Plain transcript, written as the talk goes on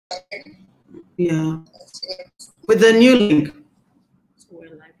Yeah. With the new link.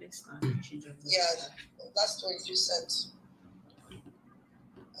 Yeah, that's what you sent.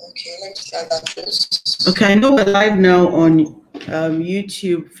 Okay, let me start that first. Okay, I know we're live now on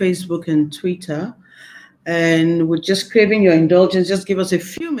YouTube, Facebook, and Twitter. And we're just craving your indulgence. Just give us a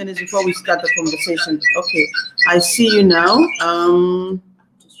few minutes before we start the conversation. Okay, I see you now.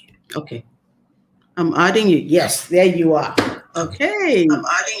 Okay, I'm adding you. Yes, there you are. Okay, I'm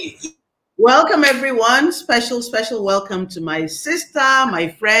adding you. Welcome, everyone. Special welcome to my sister, my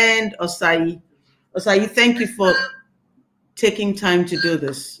friend, Osayi. Osayi, thank you for taking time to do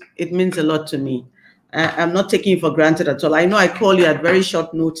this. It means a lot to me. I'm not taking it for granted at all. I know I call you at very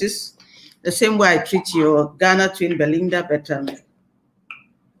short notice, the same way I treat your Ghana twin Belinda, but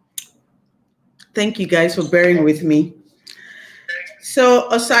thank you guys for bearing with me. So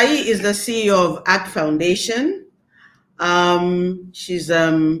Osayi is the CEO of ACT Foundation. She's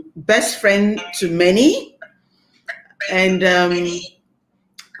best friend to many, and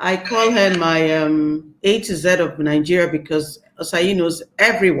I call her my A to Z of Nigeria because Osayi knows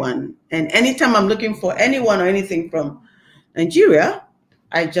everyone. And anytime I'm looking for anyone or anything from Nigeria,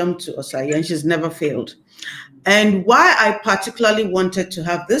 I jump to Osayi, and she's never failed. And why I particularly wanted to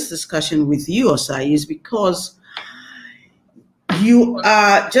have this discussion with you, Osayi, is because you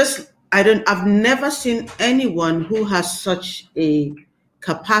are just, I've never seen anyone who has such a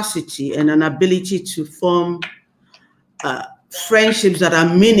capacity and an ability to form friendships that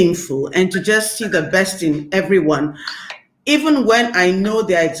are meaningful and to just see the best in everyone. Even when I know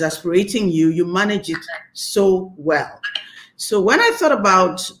they're exasperating you, you manage it so well. So when I thought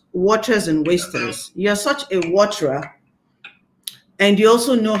about waters and wasters, you're such a waterer, and you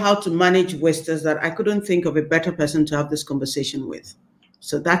also know how to manage wasters that I couldn't think of a better person to have this conversation with.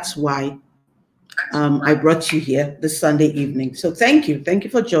 So that's why I brought you here this Sunday evening. So thank you. Thank you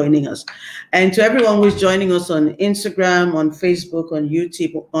for joining us. And to everyone who's joining us on Instagram, on Facebook, on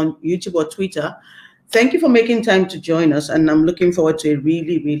YouTube or Twitter, thank you for making time to join us. And I'm looking forward to a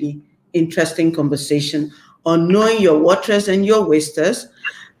really, really interesting conversation on knowing your waters and your wasters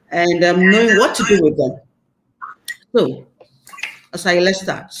and knowing what to do with them. So, Osayi, let's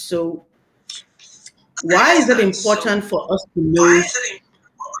start. So, why is it important for us to know?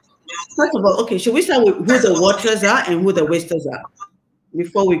 First of all, okay, should we start with who the waters are and who the wasters are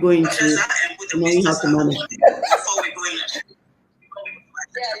before we go into knowing how to manage?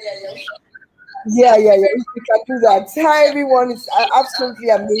 Yeah. We can do that. Hi, everyone. It's absolutely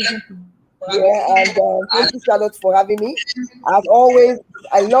amazing to be here, and thank you, Charlotte, for having me. As always,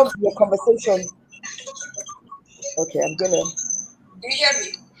 I love your conversation. Okay, I'm gonna. Do you hear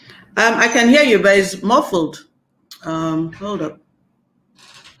me? I can hear you, but it's muffled. Hold up.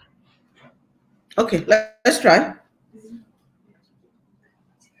 Okay, let's try.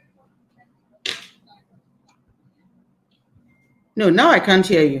 No, now I can't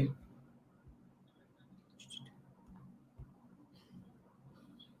hear you.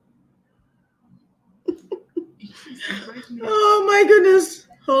 Oh my goodness.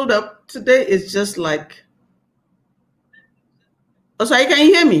 Hold up. Today is just like. Oh, sorry, can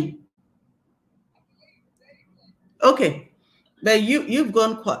you hear me? Okay. But you've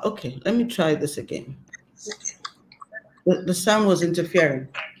gone quite okay. Let me try this again. The sound was interfering.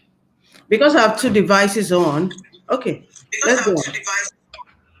 Because I have two devices on. Okay. Let's go on.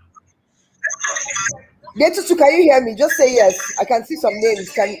 Getutu, can you hear me? Just say yes. I can see some names.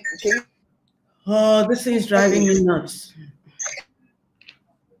 Can you? Oh, this thing is driving me nuts.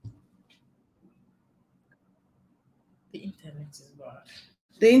 The internet is bad.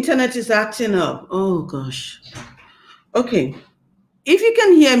 The internet is acting up. Oh gosh. Okay. If you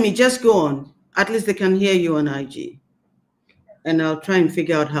can hear me, just go on. At least they can hear you on IG. And I'll try and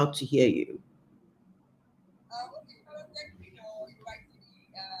figure out how to hear you.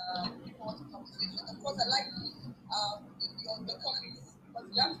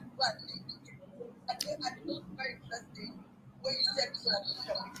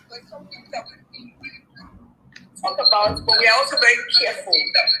 Talk about, but we are also very careful.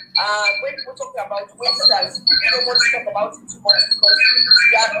 When people talk about wasters, we don't want to talk about it too much because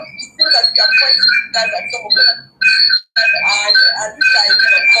we are still that we are pointing fingers at some of them. And you guys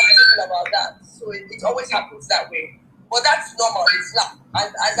are comfortable about that. So it always happens that way. But that's normal. It's not.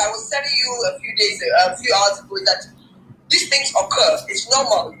 And as I was telling you a few hours ago, that these things occur. It's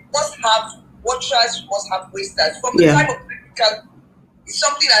normal. You must have watchers, you must have wasters. From the time of critical, it's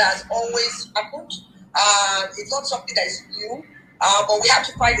something that has always happened. It's not something that is new, but we have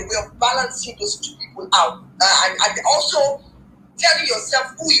to find a way of balancing those two people out. And also, telling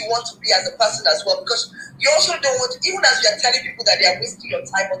yourself who you want to be as a person as well, because you also don't want, even as you are telling people that they are wasting your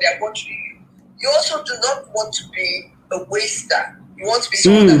time or they are watching you, you also do not want to be a waster. You want to be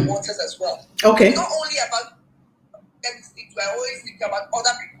someone that waters as well. Okay. It's not only about everything, I always think about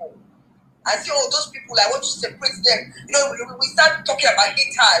other people. I say, oh, those people, I want to separate them. You know, we start talking about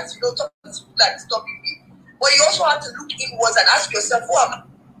haters, you know, talking about people that stopping me. But you also have to look inwards and ask yourself, who am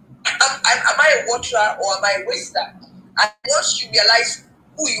I a waterer or am I a waster? And once you realize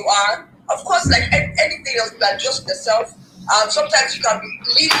who you are, of course, like anything else, you adjust yourself. Sometimes you can be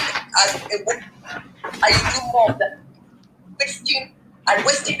living as a woman and you do more of that.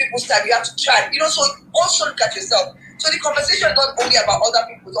 Wasting people's time, you have to try. You know, so also look at yourself. So the conversation is not only about other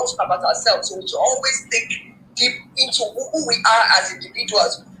people, it's also about ourselves. So we should always think deep into who we are as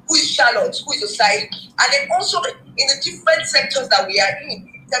individuals. Who is Charlotte? Who is Osayi? And then also in the different sectors that we are in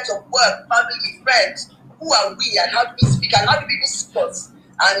terms of work, family, friends, who are we and how do we speak and how do people speak us?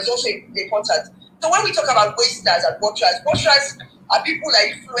 And it's also important. So when we talk about wasters and watchers are people that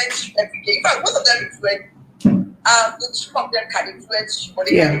influence you every day. In fact, most of them influence. The two of them can influence you, but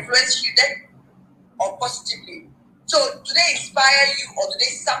they can influence you then or positively. So do they inspire you or do they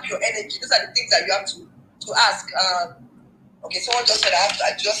sap your energy? Those are the things that you have to ask. Okay, someone just said I have to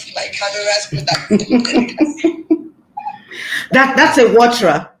adjust my cameras with that. That's a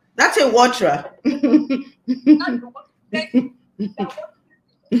waterer. That's a waterer. And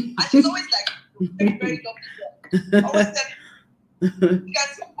she's always like very, very lovely. Always tell me, you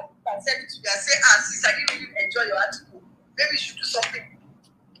can send it to me and say, sis, I didn't really enjoy your article. Maybe you should do something.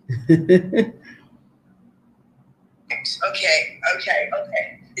 Okay.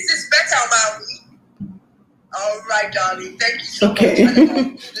 Is this better, Maui? All right, darling. Thank you so much.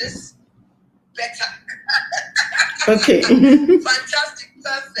 This better. Okay. Fantastic.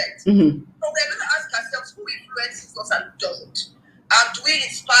 Perfect. So we're going to ask ourselves who influences us and who doesn't. Do we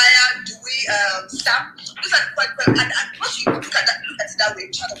inspire? Do we sap? Those are quite and once you look at it that way,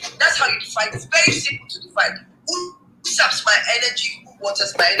 that's how you define it. It's very simple to define. Who saps my energy? Who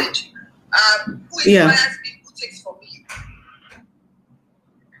waters my energy? Who inspires me? Who takes from me?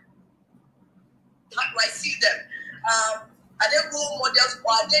 How do I see them? Are they role models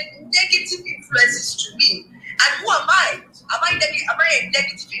or are they negative influences to me? And who am I? Am I a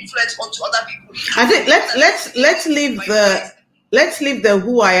negative influence onto other people? I think let's leave the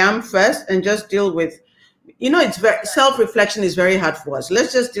who I am first and just deal with, it's very self-reflection is very hard for us.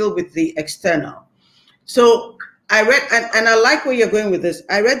 Let's just deal with the external. So I read, and I like where you're going with this.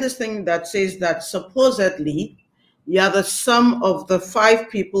 I read this thing that says that supposedly you are the sum of the 5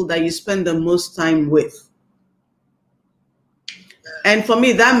 people that you spend the most time with. And for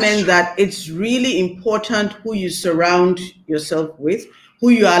me, that meant that it's really important who you surround yourself with, who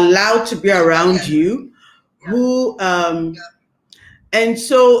you are allowed to be around you, and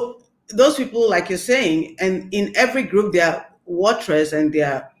so those people, like you're saying, and in every group, there are waterers and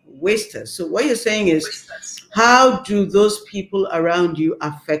there are wasters. So what you're saying is, how do those people around you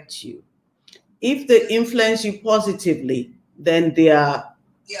affect you? If they influence you positively, then they are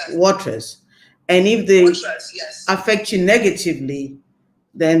waterers. And if they affect you negatively,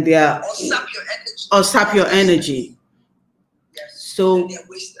 then they are or sap your energy. Yes. So they're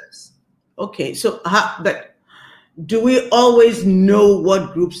wasters. Okay, so but do we always know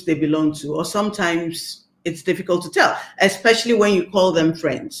what groups they belong to, or sometimes it's difficult to tell, especially when you call them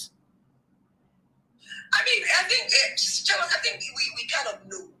friends? I mean, I think we kind of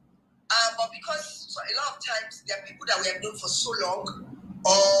know, but because a lot of times there are people that we have known for so long,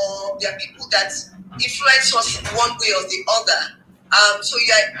 or there are people that influence us in one way or the other. So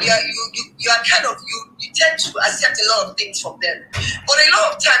you are kind of you tend to accept a lot of things from them. But a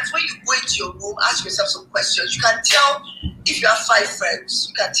lot of times when you go into your room, ask yourself some questions. You can tell if you have 5 friends.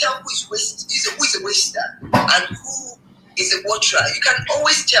 You can tell who is a waster and who is a waterer. You can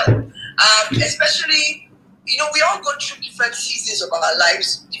always tell. Especially, we all go through different seasons of our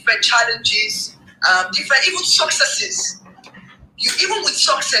lives, different challenges, different even successes. Even with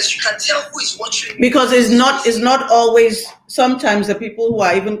success, you can tell who is watching. Because it's not always. Sometimes the people who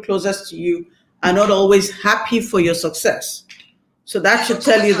are even closest to you are not always happy for your success. So that should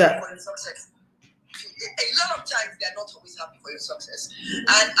tell you that. A lot of times they are not always happy for your success.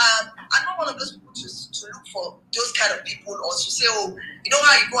 And I'm not one of those people to look for those kind of people or to say, oh, you know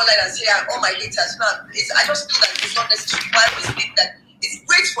how you go online and say, all my haters. I just feel that it's not necessary. But I always think that it's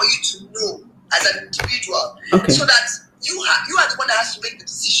great for you to know as an individual, so that you are the one that has to make the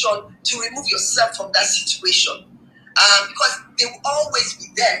decision to remove yourself from that situation, because they will always be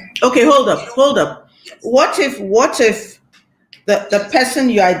there. Okay, hold up. Yes. What if the person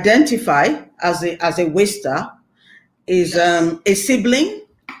you identify as a waster is a sibling,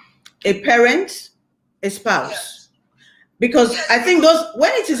 a parent, a spouse. Because I think those,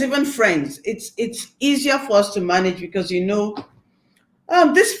 when it is even friends, it's easier for us to manage because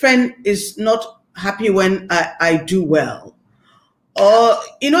this friend is not happy when I do well. Or,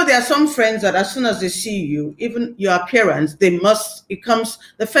 there are some friends that as soon as they see you, even your appearance, the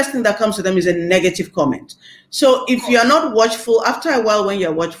first thing that comes to them is a negative comment. So if you're not watchful, after a while when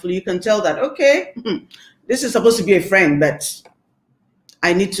you're watchful, you can tell that, okay, this is supposed to be a friend, but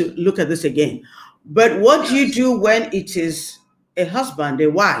I need to look at this again. But what do you do when it is a husband, a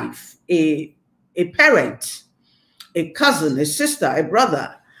wife, a parent, a cousin, a sister, a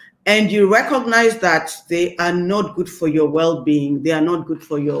brother, and you recognize that they are not good for your well-being, they are not good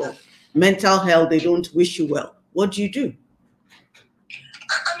for your mental health, they don't wish you well? What do you do?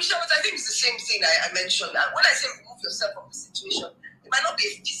 Michelle, I think it's the same thing I mentioned. When I say remove yourself from the situation, it might not be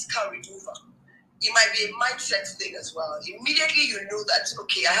a physical removal. It might be a mindset thing as well. Immediately you know that,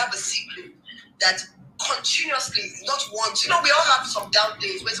 okay, I have a sibling that continuously, not once, we all have some down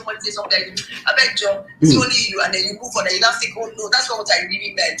days when someone says something, I beg John, it's only you, and then you move on and you now think, oh no, that's not what I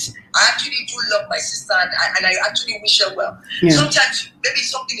really meant. I actually do love my sister and I actually wish her well. Yeah. Sometimes maybe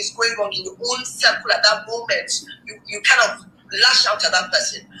something is going wrong in your own circle at that moment, you kind of lash out at that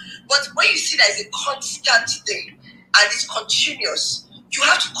person. But when you see that it's a constant thing and it's continuous, you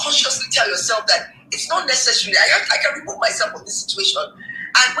have to consciously tell yourself that it's not necessary. I can remove myself from this situation.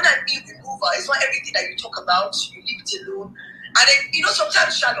 And when I mean removal, it's not everything that you talk about, you leave it alone. And then,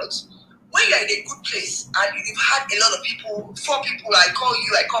 sometimes, Charlotte, when you're in a good place and you've had a lot of people, 4 people, I call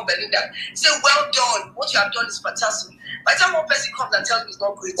you, I call Belinda, say, well done, what you have done is fantastic. By the time one person comes and tells me it's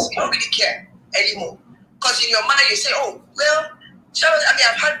not great, you don't really care anymore. Because in your mind, you say, oh, well, Charlotte,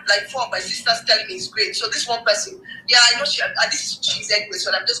 I've had like 4 of my sisters telling me it's great. So this one person, I know she's anyway, so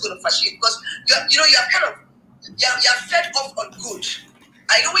I'm just going to fashion it. Because, you're kind of, you're fed off on good.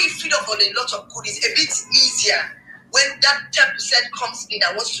 I know when you feed off on a lot of good, it's a bit easier when that 10% comes in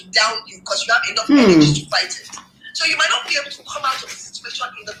and wants to down you because you have enough energy to fight it. So you might not be able to come out of the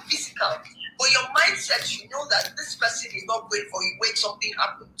situation in the physical, but your mindset, you know that this person is not great for you when something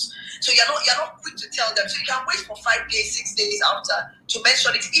happens. So you're not quick to tell them. So you can wait for 5 days, 6 days after to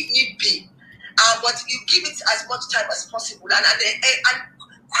mention it if need be. But you give it as much time as possible and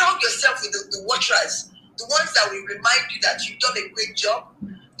crowd yourself with the watchers. The ones that will remind you that you've done a great job.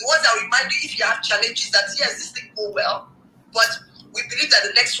 The ones that will remind you if you have challenges that, yes, this thing go well, but we believe that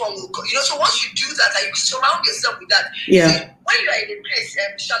the next one will go. So once you do that and you surround yourself with that, when you are in a place,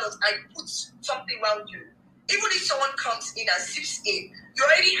 Charlotte, and you put something around you, even if someone comes in and sips in, you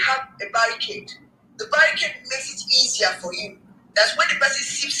already have a barricade. The barricade makes it easier for you. That's when the person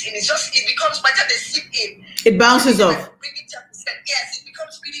sips in. It becomes, by the time they sip in, it bounces off. Bringing 10%. Yes, it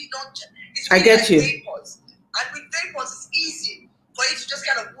becomes really not. I get you. Vapors. And with vapors, it's easy for you to just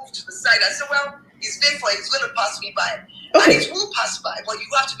kind of move to the side and say, well, it's vapor, it's going to pass me by. Okay. And it will pass by, but you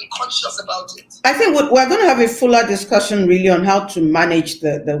have to be conscious about it. I think we're going to have a fuller discussion really on how to manage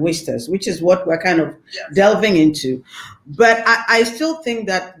the wasters, which is what we're kind of delving into. But I still think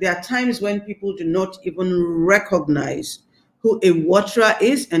that there are times when people do not even recognize who a waterer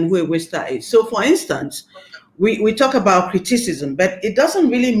is and who a waster is. So, for instance, we talk about criticism, but it doesn't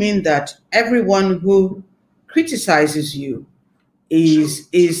really mean that everyone who criticizes you is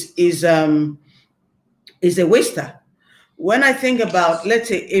a waster. When I think about, let's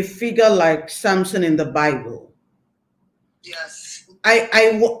say, a figure like Samson in the Bible,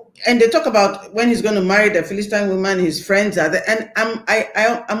 and they talk about when he's going to marry the Philistine woman, his friends are there, and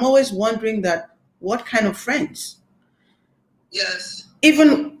I'm always wondering that what kind of friends? Yes.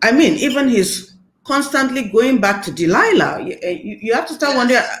 Even his constantly going back to Delilah. You have to start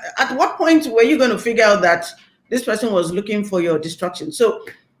wondering, at what point were you going to figure out that this person was looking for your destruction? So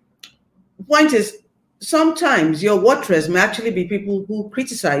the point is, sometimes your waterers may actually be people who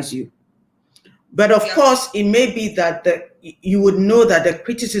criticize you. But of course, it may be that you would know that the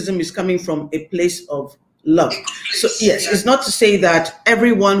criticism is coming from a place of love. So yes, it's not to say that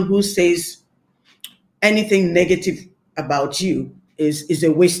everyone who says anything negative about you is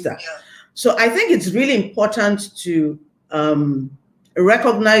a waster. So I think it's really important to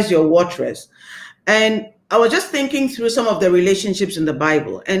recognize your waterers. And I was just thinking through some of the relationships in the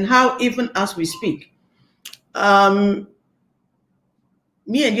Bible and how even as we speak, me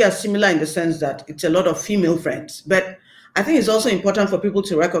and you are similar in the sense that it's a lot of female friends. But I think it's also important for people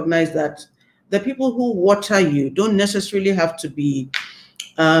to recognize that the people who water you don't necessarily have to be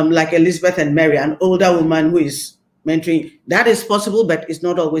like Elizabeth and Mary, an older woman who is mentoring. That is possible, but it's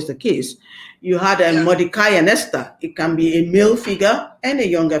not always the case. You had Mordecai and Esther. It can be a male figure and a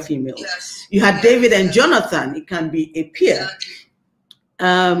younger female. Yes. You had David and Jonathan. It can be a peer. Exactly.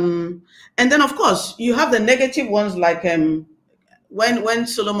 And then, of course, you have the negative ones, like when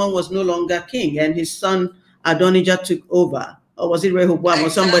Solomon was no longer king and his son Adonijah took over, or was it Rehoboam or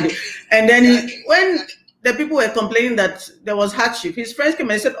somebody? And then when the people were complaining that there was hardship, his friends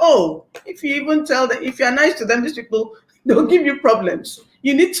came and said, "Oh, if you even tell them, if you are nice to them, these people, they'll give you problems.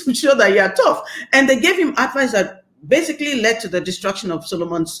 You need to show that you are tough." And they gave him advice that basically led to the destruction of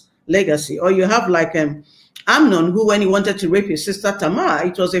Solomon's legacy. Or you have like Amnon, who, when he wanted to rape his sister Tamar,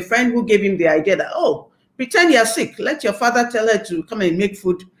 it was a friend who gave him the idea that, "Oh, pretend you're sick. Let your father tell her to come and make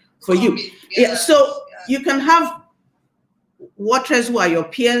food for you." Yeah. So you can have watchers who are your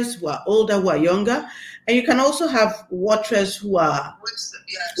peers, who are older, who are younger, and you can also have watchers who are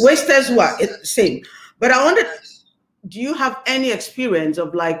wasters, who are same. But I wondered, do you have any experience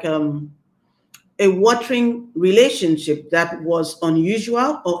of like a watering relationship that was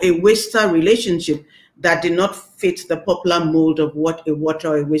unusual, or a waster relationship that did not fit the popular mold of what a water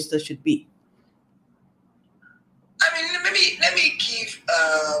or a waster should be? I mean, let me give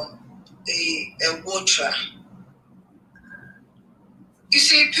a water. You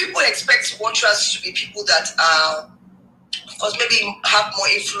see, people expect watchers to be people that are, of course, maybe have more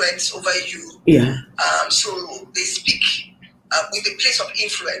influence over you. Yeah. So they speak with a place of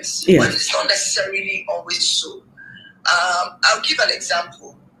influence, yeah. but it's not necessarily always so. I'll give an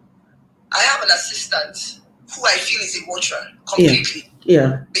example. I have an assistant who I feel is a watcher completely.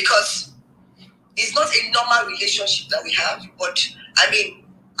 Yeah. Because it's not a normal relationship that we have, but I mean,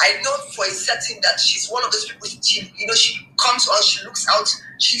 I know for a certain that she's one of those people. She comes on, she looks out,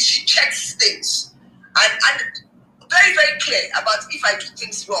 she checks things, and very, very clear about if I do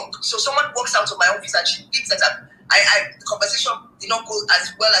things wrong. So someone walks out of my office and she thinks that the conversation did not go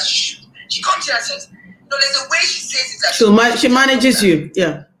as well as she should. She comes in and says, "No, there's a way she says it." That she manages you,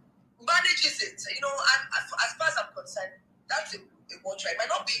 yeah. Manages it, and as far as I'm concerned, that's a watcher. It might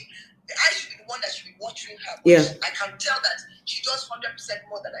not be. I should be the one that should be watering her. Yeah. I can tell that she does 100%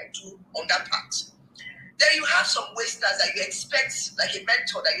 more than I do on that part. Then you have some wasters that you expect, like a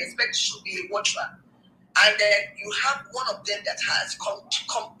mentor that you expect should be a watcher. And then you have one of them that has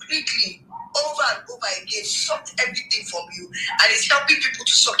completely over and over again sucked everything from you and is helping people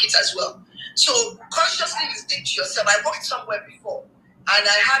to suck it as well. So consciously you think to yourself, I worked somewhere before and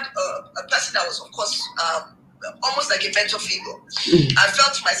I had a person that was, of course, almost like a mentor figure. I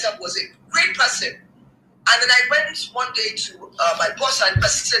felt to myself was a great person. And then I went one day to my boss and the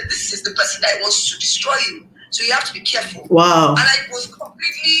person said, "This is the person that wants to destroy you. So you have to be careful." Wow. And I was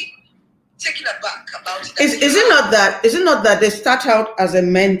completely taken aback about it. Is it not that they start out as a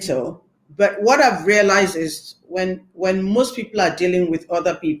mentor, but what I've realized is when most people are dealing with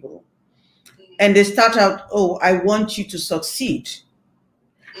other people and they start out, "Oh, I want you to succeed,"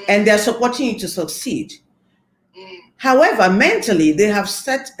 and they're supporting you to succeed. However, mentally, they have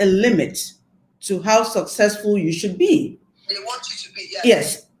set a limit to how successful you should be. They want you to be, yes.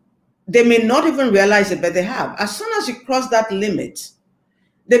 Yes. They may not even realize it, but they have. As soon as you cross that limit,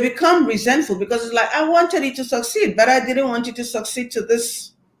 they become resentful because it's like, "I wanted you to succeed, but I didn't want you to succeed to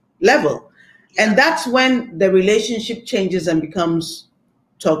this level." Yeah. And that's when the relationship changes and becomes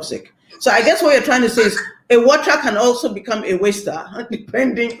toxic. So I guess what you're trying to say is a watcher can also become a waster,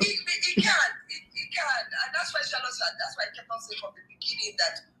 depending. It can. And that's why Charlotte said, that's why I kept on saying from the beginning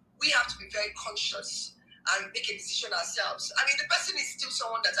that we have to be very conscious and make a decision ourselves. I mean, the person is still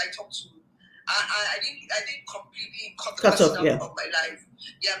someone that I talk to. I didn't completely cut the person out of my life.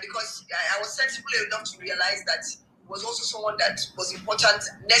 Yeah, because I was sensible enough to realize that it was also someone that was important,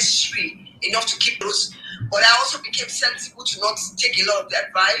 necessary enough to keep those. But I also became sensible to not take a lot of the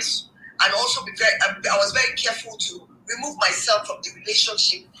advice, and also I was very careful to remove myself from the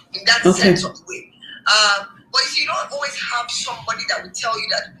relationship in that sense of the way. But you don't always have somebody that will tell you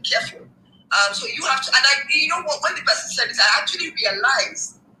that be careful. So you have to, and when the person said this, I actually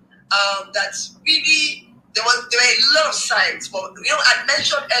realized that really there were a lot of signs. But I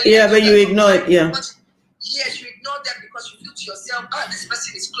mentioned earlier. Yeah, but you ignore it. Yeah. Yes, you ignore them because you feel to yourself, this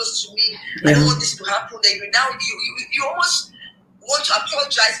person is close to me. I don't want this to happen. Then you almost want to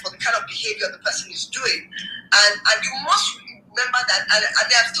apologize for the kind of behavior the person is doing, and you must remember that. And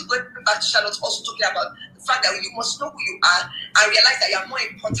I'm still going back to Charlotte, also talking about the fact that you must know who you are and realize that you are more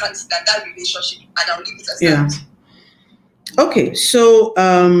important than that relationship. And I'll leave it as that. Okay, so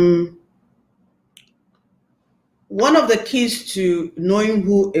one of the keys to knowing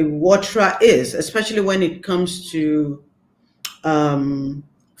who a watcher is, especially when it comes to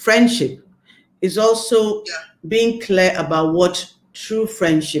friendship, is also being clear about what true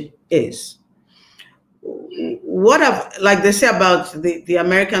friendship is. What like they say about the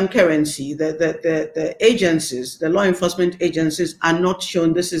American currency, the agencies, the law enforcement agencies are not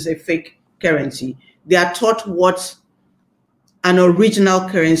shown this is a fake currency. They are taught what an original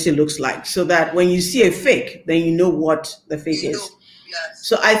currency looks like, so that when you see a fake, then you know what the fake is. Yes.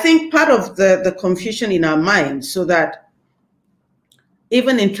 So I think part of the confusion in our minds, so that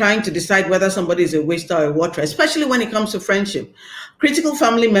even in trying to decide whether somebody is a waster or a water, especially when it comes to friendship, critical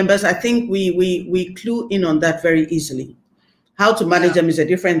family members, I think we clue in on that very easily. How to manage them is a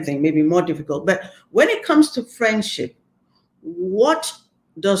different thing, maybe more difficult. But when it comes to friendship, what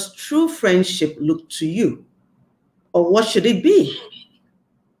does true friendship look to you? Or what should it be?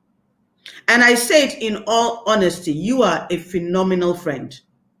 And I say it in all honesty, you are a phenomenal friend.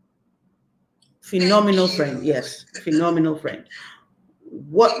 Phenomenal friend, yes, phenomenal friend.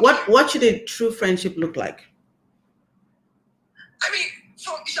 What should a true friendship look like? I mean,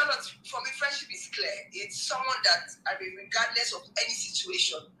 for me, friendship is clear. It's someone that, I mean, regardless of any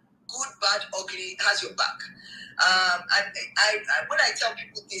situation, good, bad, ugly, has your back. And I when I tell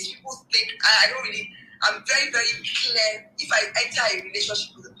people this, people think I'm very, very clear if I enter a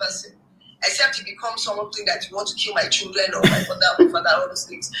relationship with a person, except it becomes something that you want to kill my children or my father, all those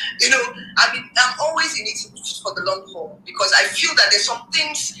things. You know, I mean, I'm always in it for the long haul, because I feel that there's some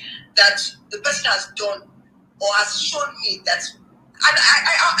things that the person has done or has shown me that, and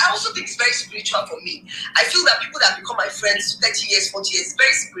I also think it's very spiritual for me. I feel that people that become my friends 30 years, 40 years,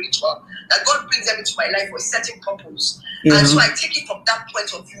 very spiritual, that God brings them into my life for a certain purpose. Yeah. And so I take it from that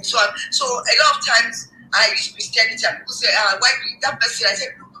point of view. So a lot of times I use Christianity and people say, why that person? I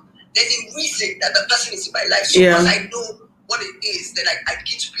said, look, there's a reason that the person is in my life. So once I know what it is, then I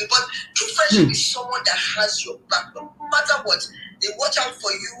begin to play. But true friendship is someone that has your back. No matter what, they watch out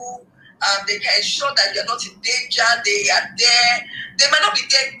for you. They can ensure that you're not in danger. They are there. They might not be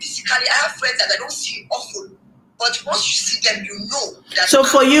there physically. I have friends that I don't see often, but once you see them, you know that. So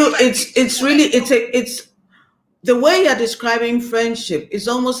for you, it's the way you're describing friendship is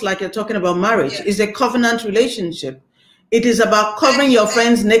almost like you're talking about marriage. It's a covenant relationship. It is about covering your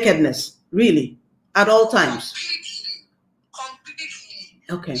friend's nakedness, really, at all times. Completely.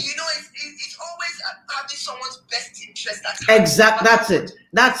 Okay. You know, it's always having someone's best interest at heart. Exactly. That's it.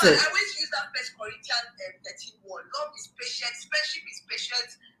 I always use that 1 Corinthians 13:1. Love is patient. Friendship is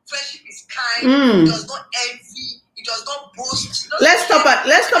patient. Friendship is kind. It does not envy. It does not boast. Let's stop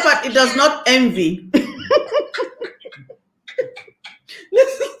at. It does not envy.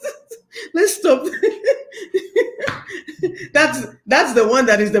 Let's stop. That's the one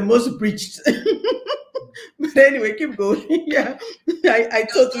that is the most preached. But anyway, keep going. Yeah, I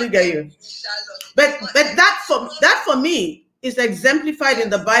totally get you. But that for me is exemplified in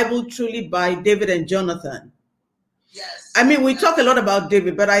the Bible truly by David and Jonathan. Yes. I mean, we talk a lot about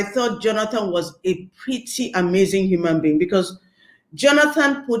David, but I thought Jonathan was a pretty amazing human being, because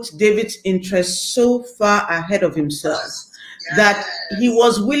Jonathan put David's interests so far ahead of himself that he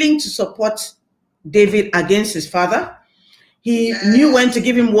was willing to support David against his father. He knew when to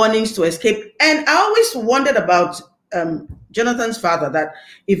give him warnings to escape. And I always wondered about Jonathan's father, that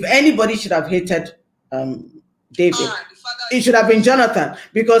if anybody should have hated David, it should have been Jonathan,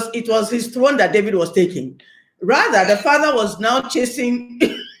 because it was his throne that David was taking. Rather, the father was now chasing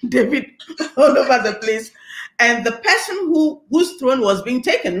David all over the place. And the person whose throne was being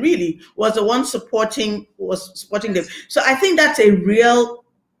taken really was the one supporting David. So I think that's a real,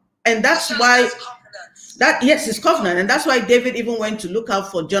 and that's why it's covenant. And that's why David even went to look out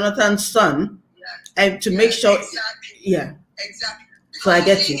for Jonathan's son and to make sure. Exactly. So I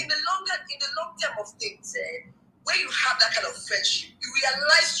get you. In the long term of things, when you have that kind of friendship, you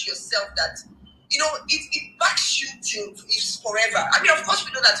realize to yourself that, you know, it backs you till it's forever. I mean, of course,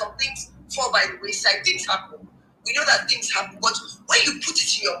 we know that some things fall by the wayside. Things happen. We know that things happen. But when you put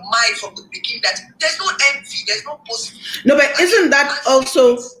it in your mind from the beginning that there's no envy, there's no boast. No, but isn't that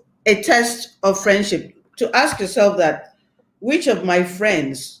also a test of friendship? To ask yourself that, which of my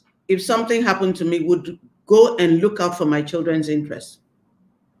friends, if something happened to me, would go and look out for my children's interests?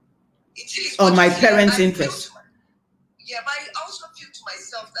 Or my parents' interests? But I also feel to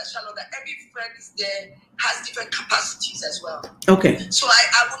myself that, Charlotte, that every friend is there, has different capacities as well. Okay. So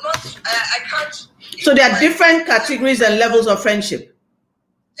I will not, I can't. So there are different categories and levels of friendship.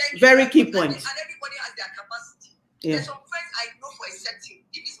 Very key point. And everybody has their capacity. Yeah. There's some friends I know for a setting.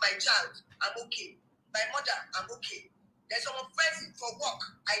 If it's my child, I'm okay. My mother, I'm okay. There's some friends for work.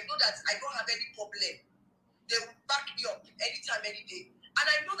 I know that I don't have any problem. They will back me up anytime, any day. And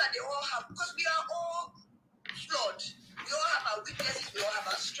I know that they all have, because we are all flawed. We all have our weaknesses, we all have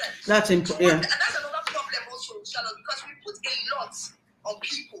our strengths. That's important. And that's another problem also, Charlotte, because we put a lot on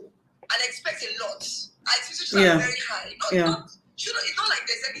people and expect a lot. Our expectations are very high. It's not like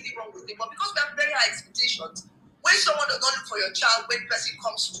there's anything wrong with it, but because we have very high expectations, when someone does not look for your child, when person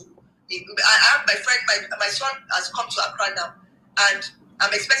comes to, I have my friend, my son has come to Accra now, and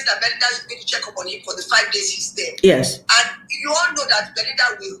I'm expecting that Belinda is going to check up on him for the 5 days he's there. Yes. And you all know that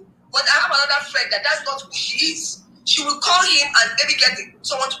Belinda will. But I have another friend that's not who she is. She will call him and maybe get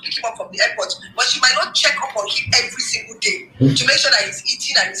someone to pick him up from the airport, but she might not check up on him every single day to make sure that he's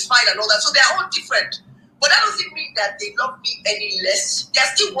eating and he's fine and all that. So they're all different. But that doesn't mean that they love me any less. They're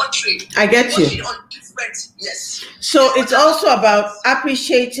still watching. I get you. Watching on different, yes. So it's also about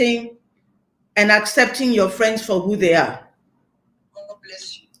appreciating and accepting your friends for who they are. God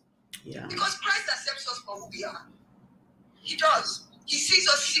bless you. Yeah. Because Christ accepts us for who we are. He does. He sees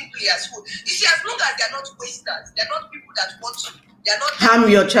us simply as who. You see, as long as they're not wasters, they're not people that want to, they're not harm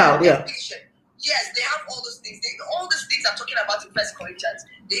your child, yeah. Patient. Yes, they have all those things. All those things I'm talking about in 1 Corinthians,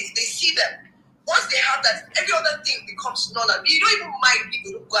 they see them. Once they have that, every other thing becomes null. You don't even mind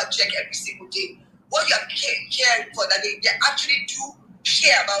people who go and check every single day. What you are caring for, that they actually do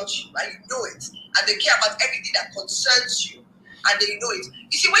care about you, and you know it, and they care about everything that concerns you, and they know it.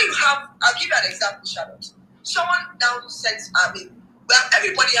 You see, when you have, I'll give you an example, Charlotte. Someone now sends, well,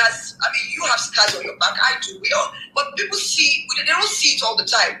 everybody has, you have scars on your back, I do, we all, but people see, they don't see it all the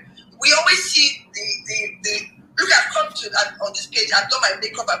time. We always see the look, I've come to, on this page, I've done my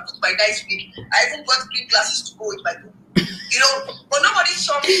makeup, I put my nice wig, I even got green glasses to go with my book. You know, but nobody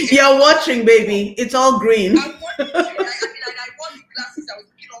saw me. You're watching, baby. It's all green. I'm watching. I bought the glasses, I was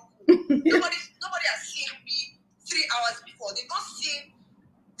looking all cool. Nobody has seen me 3 hours before. They've not seen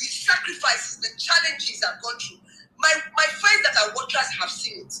the sacrifices, the challenges I've gone through. My friends that are watchers have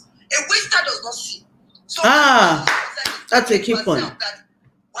seen it. A waster does not see. So that's a key point.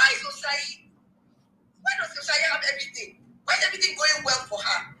 Why is Osayi? Why does Osayi have everything? Why is everything going well for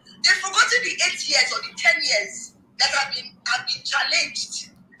her? They've forgotten the 8 years or the 10 years that have been challenged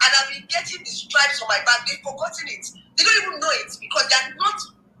and I've been getting the stripes on my back. They've forgotten it. They don't even know it because they're not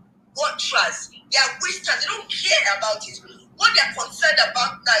watchers. They are wasters. They don't care about it. What they're concerned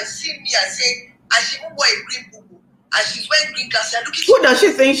about now is seeing me and saying, and she won't wear a green boo-boo, and she's wearing green glasses. Who does she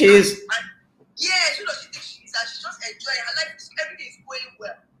think she is? And yes, who does she think she is? And she's just enjoying her life. Everything is going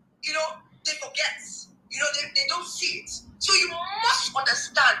well. You know, they forget. You know, they don't see it. So you must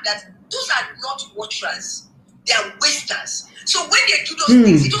understand that those are not watchers. They are wasters. So when they do those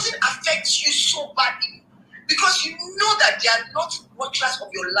things, it doesn't affect you so badly because you know that they are not watchers of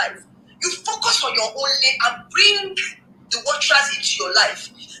your life. You focus on your own lane and bring the watchers into your life.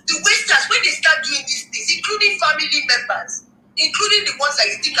 The wasters, when they start doing these things, including family members, including the ones that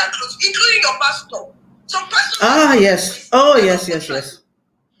you think are close, including your pastor. Some pastors yes. Oh, yes.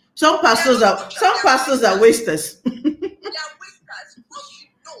 Some pastors are wasters. They are wasters. Once you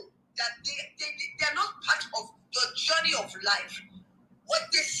know that they are not part of your journey of life, what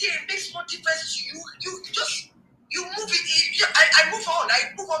they say makes no difference to you. You move it. I move on.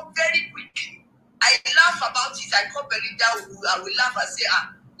 I move on very quickly. I laugh about it. I call Belinda. I will laugh and say,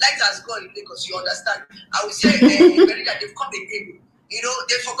 light has gone in Lagos. You understand? I will say, Belinda, they've come again. You know,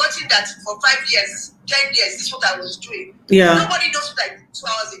 they've forgotten that for 5 years, 10 years, this is what I was doing. Yeah. Nobody knows what I did 2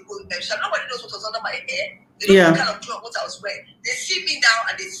 hours ago. Nobody knows what was under my hair. They don't know what kind of what I was wearing. They see me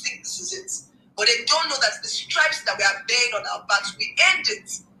now and they think this is it. But they don't know that the stripes that we are bearing on our backs, we end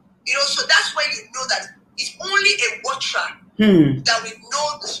it. You know, so that's when you know that it's only a watcher that will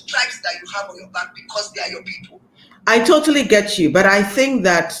know the stripes that you have on your back because they are your people. I totally get you, but I think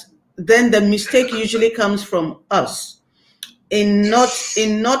that then the mistake usually comes from us in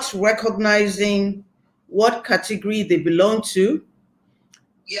not recognizing what category they belong to.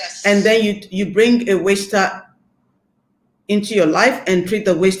 Yes. And then you bring a waster into your life and treat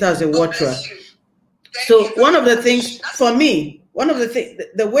the waster as a watcher. So one of the things for me,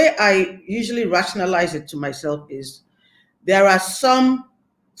 the way I usually rationalize it to myself is there are some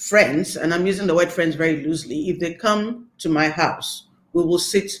friends, and I'm using the word friends very loosely, if they come to my house, we will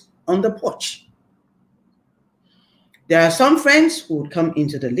sit on the porch. There are some friends who would come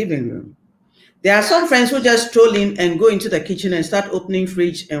into the living room. There are some friends who just stroll in and go into the kitchen and start opening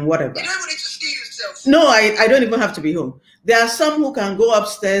fridge and whatever. You don't even need to see yourself. No, I don't even have to be home. There are some who can go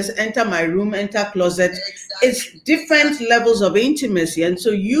upstairs, enter my room, enter closet. Exactly. It's different levels of intimacy. And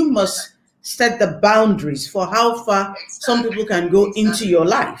so you must set the boundaries for how far some people can go into your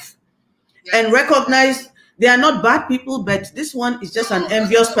life. And recognize They are not bad people, but this one is just an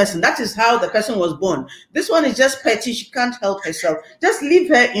envious person. That is how the person was born. This one is just petty. She can't help herself. Just leave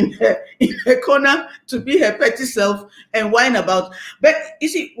her in her corner to be her petty self and whine about. But you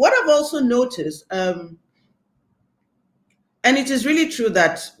see, what I've also noticed, and it is really true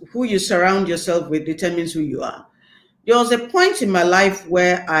that who you surround yourself with determines who you are. There was a point in my life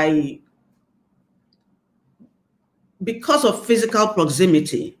where because of physical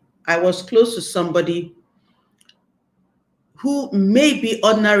proximity, I was close to somebody who maybe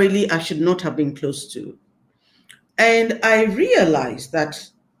ordinarily I should not have been close to. And I realized that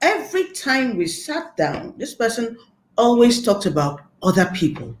every time we sat down, this person always talked about other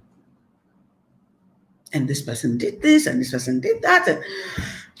people. And this person did this, and this person did that.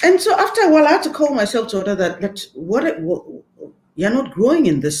 And so after a while, I had to call myself to order that what you're not growing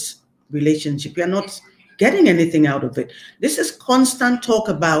in this relationship. You're not getting anything out of it. This is constant talk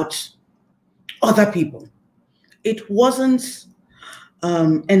about other people. It wasn't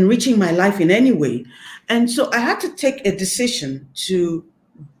enriching my life in any way. And so I had to take a decision to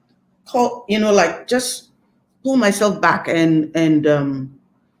call, like just pull myself back and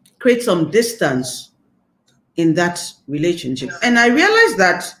create some distance in that relationship. And I realized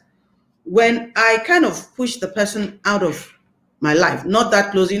that when I kind of push the person out of my life, not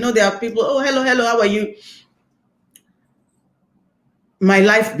that close, there are people, oh, hello, how are you? My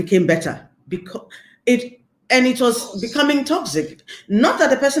life became better because it was becoming toxic. Not that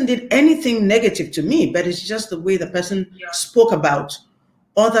the person did anything negative to me, but it's just the way the person spoke about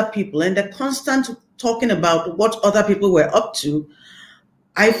other people and the constant talking about what other people were up to.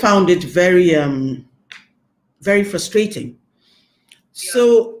 I found it very, very frustrating.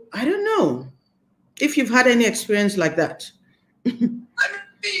 So I don't know if you've had any experience like that.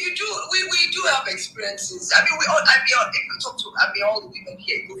 You do. We do have experiences. I mean, if you talk to all the women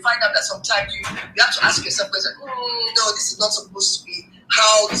here, you'll find out that sometimes you have to ask yourself, no, this is not supposed to be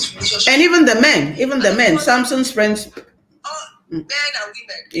how this relationship. And even the men, Samson's friends. Men and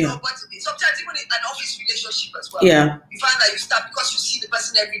women, but sometimes even in an office relationship as well. Yeah. You find that you start because you see the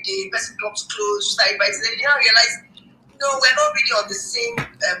person every day, the person comes close, you start inviting them, you now realize, we're not really on the same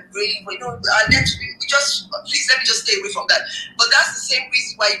brain. We just, please let me just stay away from that. But that's the same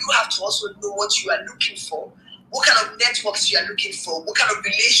reason why you have to also know what you are looking for, what kind of networks you are looking for, what kind of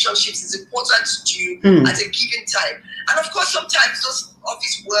relationships is important to you at a given time. And of course, sometimes those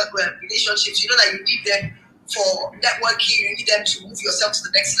office work relationships, that you need them for networking, you need them to move yourself to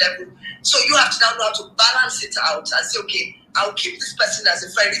the next level. So you have to now know how to balance it out and say, okay, I'll keep this person as a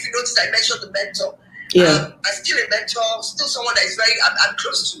friend. If you notice, I mentioned the mentor. I'm still a mentor, still someone that is I'm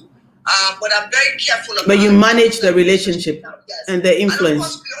close to, but I'm very careful about. But you manage the relationship and the influence. And of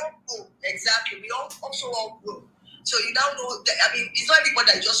course, we all grow. Exactly, we all grow. So you now know that, it's not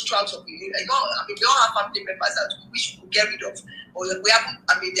everybody that just sprouts up. We all have family members that we wish we could get rid of, or we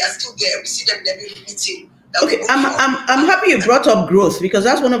haven't. They are still there. We see them in every meeting. Okay, I'm happy you brought up growth because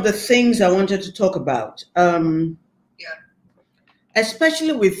that's one of the things I wanted to talk about.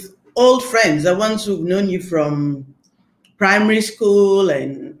 Especially with old friends, the ones who've known you from primary school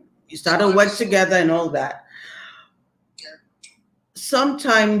and you started work together and all that.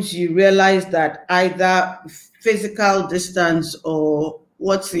 Sometimes you realize that either physical distance or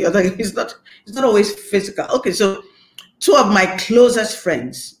what's the other? It's not always physical. Okay, so two of my closest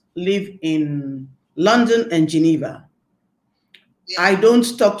friends live in London and Geneva. I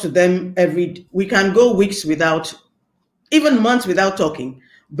don't talk to them we can go weeks without, even months without talking.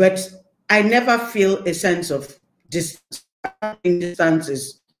 But I never feel a sense of distance. I think distance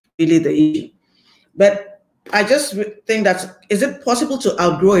is really the issue. But I just think is it possible to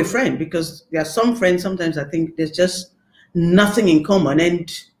outgrow a friend? Because there are some friends, sometimes I think there's just nothing in common.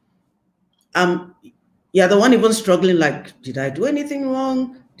 And the one even struggling, like, did I do anything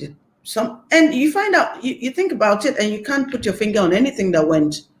wrong? And you find out, you think about it and you can't put your finger on anything that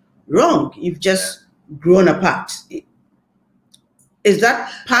went wrong. You've just grown apart. Is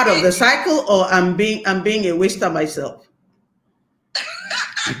that part of the cycle, or I'm being a waster myself?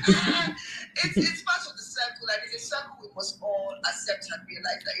 It's part of the circle, and it's a circle we must all accept and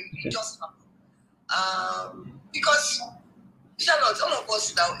realize that it just happens. Because Charlotte, all of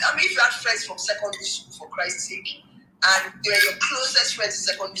us now, if you had friends from secondary school, for Christ's sake, and they're your closest friends in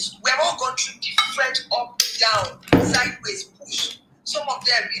secondary school, we have all gone through different up, down, sideways, push. Some of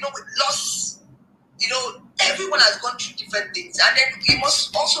them, with loss. Everyone has gone through different things. And then we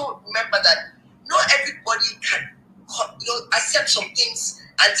must also remember that not everybody can, accept some things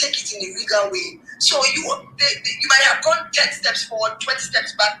and take it in a legal way. So you might have gone 10 steps forward, 20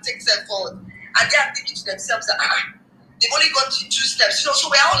 steps back, 10 steps forward, and they are thinking to themselves that, they've only gone to 2 steps. So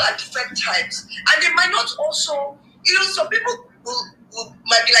we're all at different times, and they might not also, some people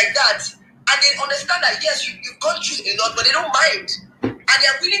might be like that, and they understand that yes, you've gone through a lot, but they don't mind, and they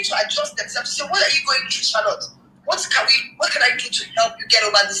are willing to adjust themselves. So what are you going through, Charlotte? What can I do to help you get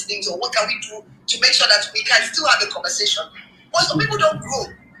over these things, or what can we do to make sure that we can still have a conversation? But some people don't grow.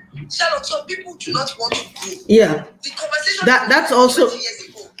 Charlotte, some people do not want to grow. Yeah. The conversation that's also 20 years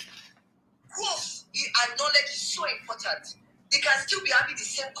ago. Growth and knowledge is so important. They can still be having the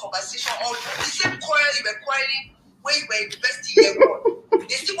same conversation or the same quarrel you were quarreling when you were in university year one.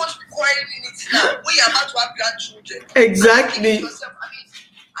 They still want to be quarreling it now when you're about to have grandchildren. exactly. Yourself, are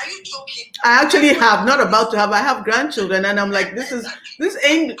you joking? I actually have, not about to have. I have grandchildren, and I'm like, this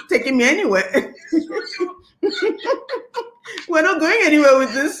ain't taking me anywhere. We're not going anywhere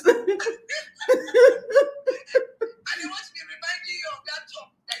with this. And they want to be reminding you of that talk.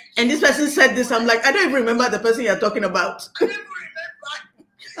 And this person said this. I'm like, I don't even remember the person you're talking about. I don't even remember.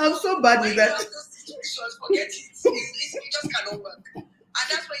 I'm so bad with that. When you have those situations, forget it. It just cannot work. And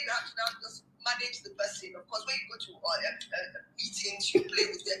that's why you have to now just manage the person. Of course, when you go to meetings, you play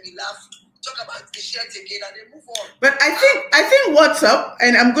with them, you laugh, talk about the shit again, and then move on. But I think what's up,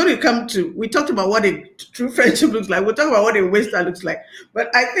 and I'm going to come to, we talked about what a true friendship looks like. We'll talk about what a waster looks like. But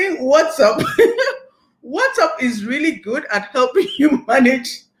I think what's up is really good at helping you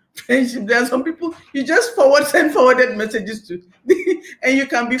manage friendship. There are some people you just send forwarded messages to, and you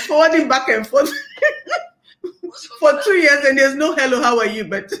can be forwarding back and forth for 2 years, and there's no hello, how are you?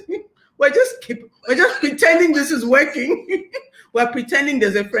 But we're just pretending this is working. We're pretending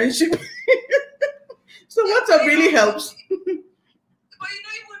there's a friendship. So WhatsApp really helps. But even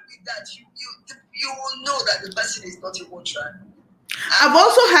with that, you will know that the person is not a watcher. I've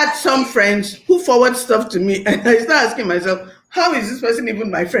also had some friends who forward stuff to me, and I start asking myself, how is this person even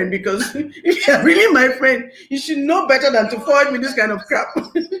my friend? Because if you're really my friend, you should know better than to forward me this kind of crap. You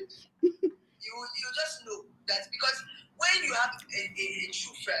just know that, because when you have a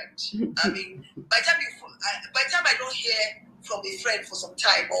true friend, I mean, by the time I don't hear from a friend for some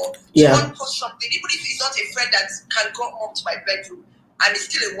time, or someone posts something, even if it's not a friend that can go up to my bedroom and it's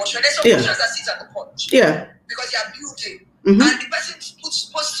still a watcher, there's some watchers that sit at the porch. Yeah. Because they are building. And the person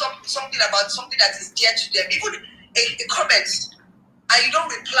posts something about something that is dear to them, even a comment, and you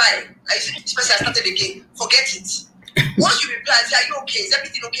don't reply, and you say, this person has started again, forget it. Once you reply and say, are you okay? Is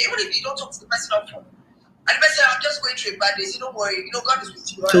everything okay? Even if you don't talk to the person up front, and the person, I'm just going through a bad day, so don't worry, God is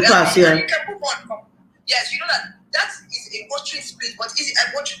with you. To pass, and you can move on. Yes, you know that is a watering spirit, but is it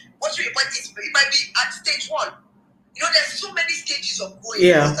a watering? But it might be at stage 1. There's so many stages of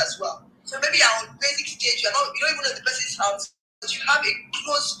growing as well. So maybe you're on basic stage, you don't even know the person's house, but you have you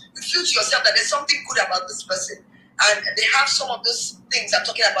feel to yourself that there's something good about this person, and they have some of those things I'm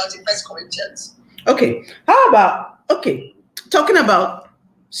talking about in 1 Corinthians. Okay, talking about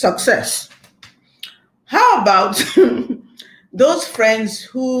success. How about those friends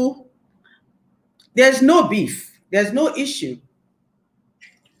who there's no beef, there's no issue.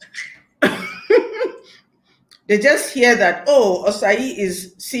 They just hear that, oh, Osayi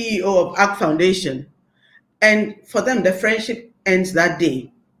is CEO of ARC Foundation. And for them, the friendship ends that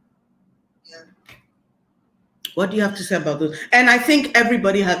day. Yeah. What do you have to say about those? And I think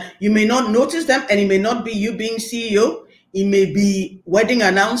everybody you may not notice them, and it may not be you being CEO. It may be wedding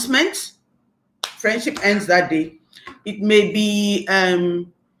announcements. Friendship ends that day. It may be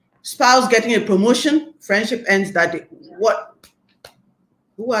spouse getting a promotion. Friendship ends that day.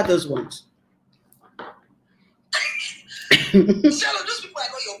 Who are those ones? Charlotte, those people are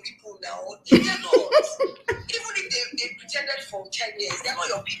not your people now. They're not. Even if they pretended for 10 years, they're not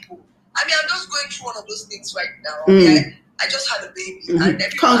your people. I mean, I'm just going through one of those things right now. I just had a baby. And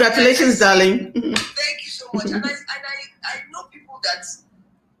congratulations, darling. Thank you so much. And I know people that,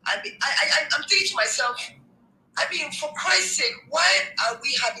 I'm thinking to myself, I mean, for Christ's sake, why are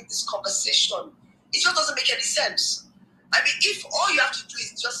we having this conversation? It just doesn't make any sense. I mean, if all you have to do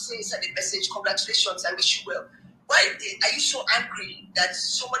is just send a message, congratulations, I wish you well. Why are you so angry that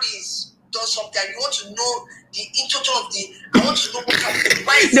somebody is done something and you want to know the in total of I want to know what happened?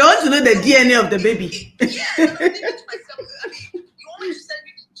 They want to know the DNA of the baby. Yeah, I'm thinking to myself, I mean, you want me to send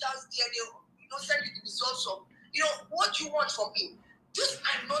me the child's DNA, send me the results of, what you want from me. Those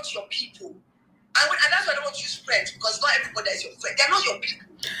are not your people. And that's why I don't want to use friends, because not everybody is your friend. They're not your people.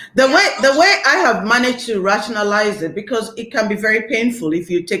 The way I have managed to rationalize it, because it can be very painful if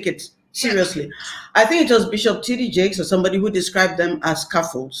you take it seriously. I think it was Bishop T.D. Jakes or somebody who described them as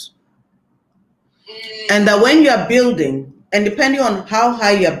scaffolds. And that when you are building, and depending on how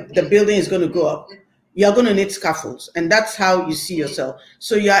high the building is going to go up, you're going to need scaffolds. And that's how you see yourself.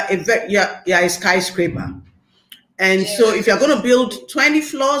 So you're a skyscraper. And so if you're going to build 20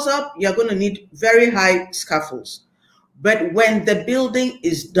 floors up, you're going to need very high scaffolds. But when the building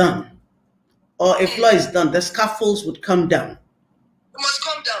is done, or a floor is done, the scaffolds would come down. It must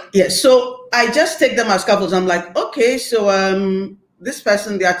come down. Yeah, so I just take them as scaffolds. I'm like, okay, so this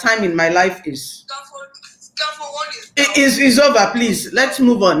person, their time in my life is Scaffold one is over. Please, let's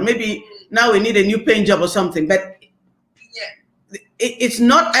move on. Maybe now we need a new paint job or something. But it's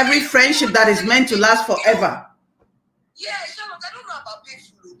not every friendship that is meant to last forever. Yeah, Charlotte, I don't know about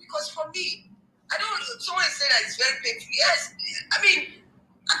painful because for me, I don't. Someone said that it's very painful. Yes, I mean.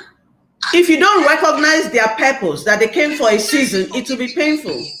 If you don't recognize their purpose, that they came for a season, it will be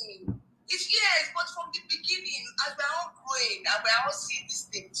painful. Yes, but from the beginning, as we're all growing and we're all seeing these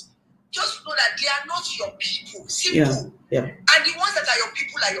things, just know that they are not your people. Simple. Yeah. And the ones that are your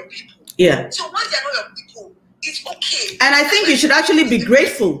people are your people. Yeah. So once they're not your people, it's okay. And I think you should actually be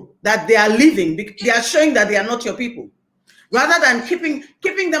grateful that they are leaving. They are showing that they are not your people. Rather than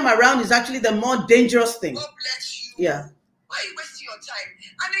keeping them around is actually the more dangerous thing. God bless you. Yeah. Why are you wasting your time?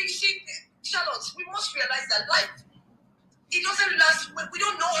 And then you see, Charlotte, we must realize that life, it doesn't last. We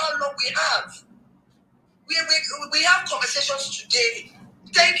don't know how long we have. We have conversations today.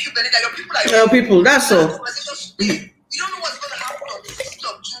 Thank you, Benita. Your people are your people. That's all. Conversations today. You don't know what's going to happen on the 6th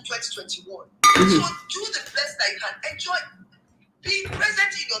of June 2021. So do the best that you can. Enjoy. Be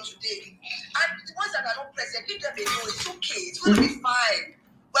present in your today. And the ones that are not present, leave them alone. It's okay. It's going to be fine.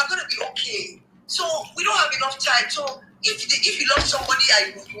 We're going to be okay. So we don't have enough time. So if you love somebody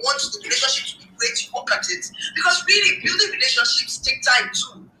and you want the relationship to be great, you work at it. Because really, building relationships take time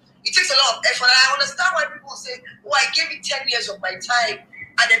too. It takes a lot of effort. And I understand why people say, oh, I gave it 10 years of my time.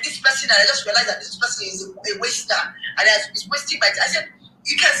 And then this person, and I just realized that this person is a waster. And it's wasting my time. I said,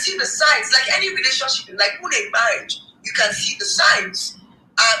 you can see the signs. Like any relationship, like even a marriage, you can see the signs.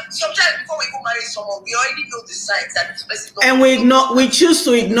 Sometimes before we go marry someone, we already know the signs that this person. And we choose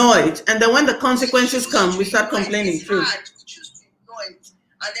to ignore it, and then when the consequences come, we start complaining. It's hard. We choose to ignore it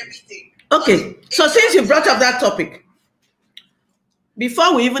and everything. Okay, so since you brought up that topic,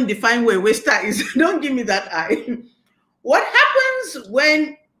 before we even define where waster is, don't give me that eye. What happens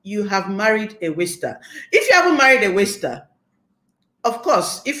when you have married a waster? If you haven't married a waster, of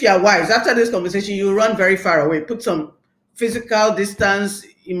course, if you are wise, after this conversation, you run very far away. Put some physical distance,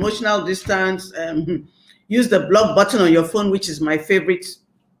 emotional distance, use the block button on your phone, which is my favorite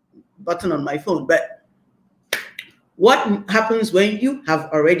button on my phone. But what happens when you have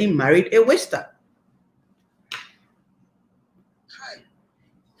already married a waster?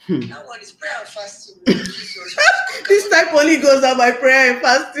 That one is prayer and fasting. This type only goes on by prayer and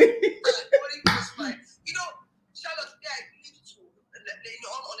fasting. You know, Charlotte, I believe too, in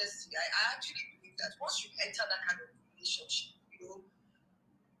all honesty, I actually believe that once you enter that kind of relationship, you know,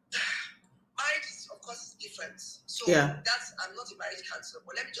 marriage is, of course, is different. So I'm not a marriage counselor,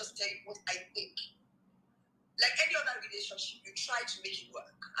 but let me just tell you what I think. Like any other relationship, you try to make it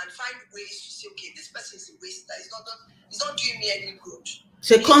work and find ways to say, okay, this person is a waster. It's not doing me any good. It's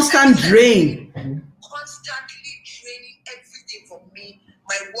a constant drain. Constantly draining everything from me,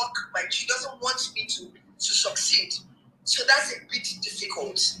 my work, she doesn't want me to succeed. So that's a bit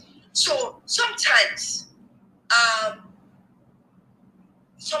difficult. So sometimes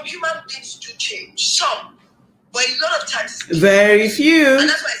some human beings do change. Some, but a lot of times very few. And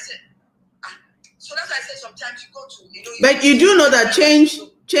that's why I said. So that's why I said sometimes you go to, you know. But you do know that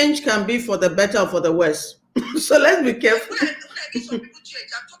change can be for the better or for the worse. So let's be careful. When I get some people change,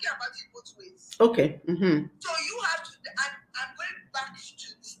 I'm talking about it both ways. Okay. So you have to, I'm going back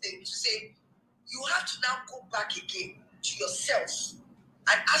to this thing to say, you have to now go back again to yourself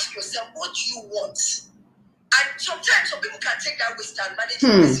and ask yourself, what do you want? And sometimes some people can take that waster and manage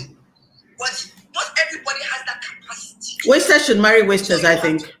it, but not everybody has that capacity. Wasters should marry wasters, I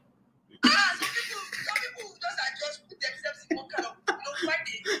think. Some people just put themselves in one kind of, find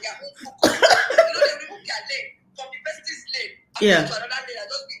their own focus. They remove their lane from the bestest lane and go to another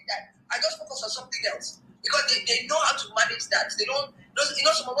lane. I just focus on something else because they know how to manage that. They don't,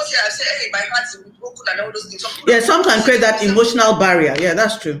 someone once I say, hey, my heart is broken and all those things. Some can create that emotional barrier. Yeah,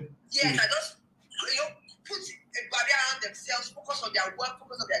 that's true. Yes, I just put a barrier around themselves, focus on their work,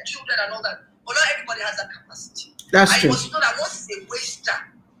 focus on their children and all that. But not everybody has that capacity. That's true. I must know that once is a waster,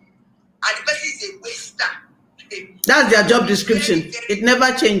 and the person is a waster. That's their job description. It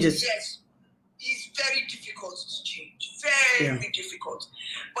never changes. Yes, it's very difficult to change. Very difficult.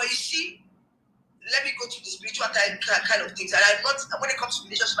 But you see, let me go to the spiritual kind of things. And I'm not, when it comes to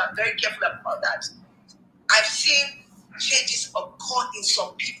relationship, I'm very careful about that. I've seen changes occur in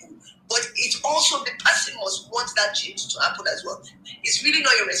some people, but it's also the person must want that change to happen as well. It's really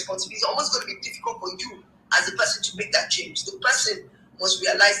not your responsibility. It's almost going to be difficult for you as a person to make that change. The person must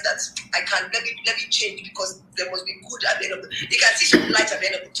realize that let me change, because there must be good at the end of the. You can see some light at the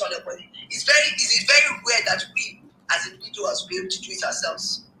end of the tunnel, but it's very rare that we as individuals will be able to do it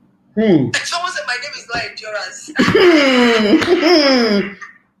ourselves. Someone said my name is not endurance.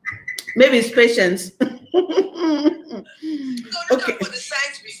 Maybe it's patience. So look out for the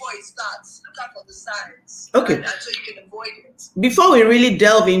signs before it starts. Look out for the signs. Okay. And so you can avoid it. Before we really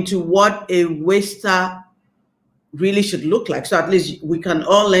delve into what a waster really should look like, so at least we can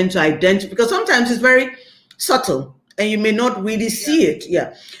all learn to identify, because sometimes it's very subtle and you may not really see it.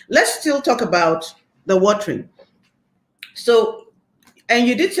 Yeah. Let's still talk about the watering. So, and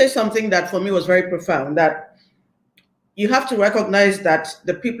you did say something that for me was very profound, that you have to recognize that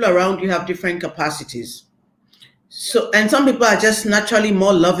the people around you have different capacities. So, and some people are just naturally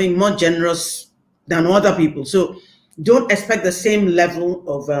more loving, more generous than other people. So don't expect the same level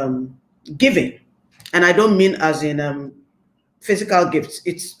of giving. And I don't mean as in physical gifts.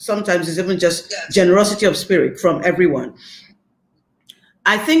 Sometimes it's even just generosity of spirit from everyone.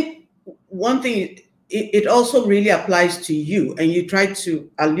 I think one thing, it also really applies to you, and you tried to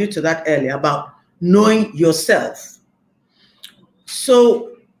allude to that earlier about knowing yourself.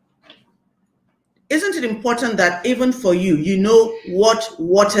 So isn't it important that even for you, you know what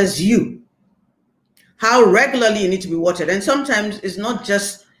waters you, how regularly you need to be watered? And sometimes it's not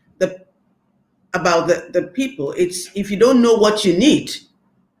just about the people. It's if you don't know what you need,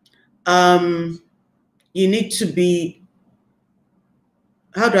 you need to be,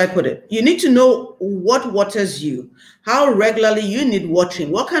 how do I put it? You need to know what waters you, how regularly you need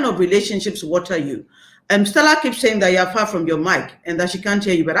watering, what kind of relationships water you. Stella keeps saying that you're far from your mic and that she can't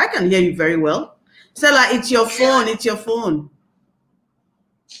hear you, but I can hear you very well. Stella, it's your phone, it's your phone.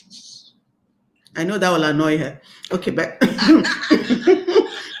 I know that will annoy her. Okay, but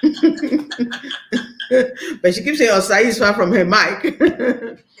but she keeps saying Osayi is far from her mic.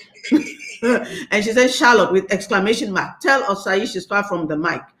 And she says Charlotte with exclamation mark. Tell Osayi she's far from the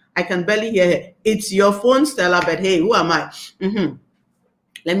mic. I can barely hear her. It's your phone, Stella, but hey, who am I?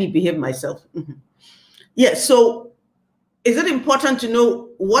 Let me behave myself. Yeah, so is it important to know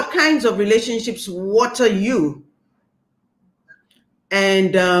what kinds of relationships water you,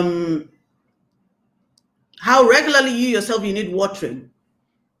 and how regularly you yourself you need watering?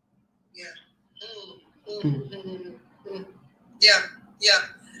 Yeah.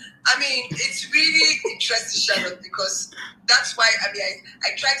 I mean, it's really interesting, Charlotte, because that's why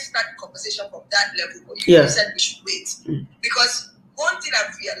I try to start the conversation from that level, but you said we should wait. Because one thing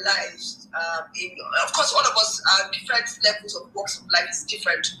I've realized, of course, all of us are different levels of walks of life is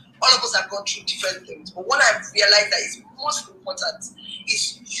different. All of us have gone through different things. But what I've realized that is most important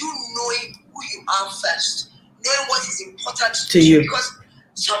is you knowing who you are first, knowing what is important to you. Because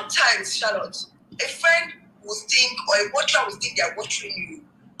sometimes, Charlotte, a friend will think, or a waterer will think they are watering you,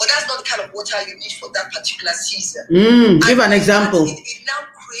 but that's not the kind of water you need for that particular season. Give an example. It now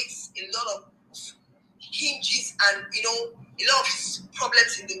creates a lot of hinges and, a lot of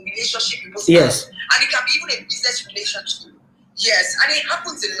problems in the relationship. Yes. And it can be even a business relationship. Yes, and it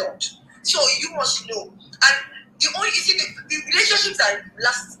happens a lot. So you must know. And the relationships that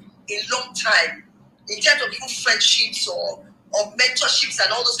last a long time in terms of even friendships or mentorships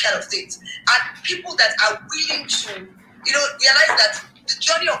and all those kind of things, and people that are willing to, realize that the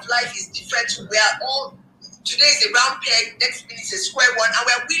journey of life is different. We are all, today is a round peg, next minute is a square one, and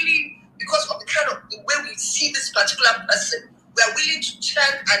we are willing, because of the way we see this particular person, we are willing to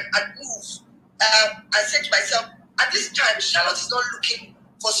turn and move. I said to myself, at this time, Charlotte is not looking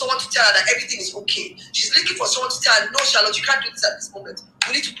for someone to tell her that everything is okay. She's looking for someone to tell her, no, Charlotte, you can't do this at this moment.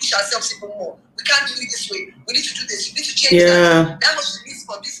 We need to push ourselves even more. We can't do it this way. We need to do this. We need to change that. That was the needs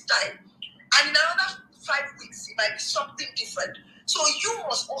for this time. And in another 5 weeks, it might be something different. So you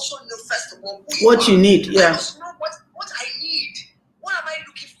must also know, first of all, what you need. I must know what I need. What am I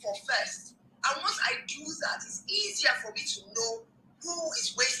looking for first? And once I do that, it's easier for me to know who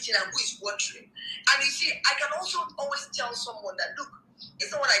is wasting and who is watering. And you see, I can also always tell someone that, look,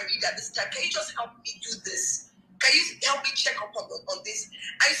 it's not what I need at this time. Can you just help me do this? Can you help me check up on this?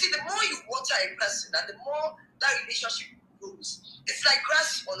 And you see, the more you water a person and the more that relationship grows, it's like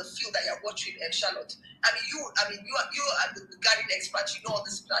grass on a field that you're watering, Charlotte. You are the garden expert. You know all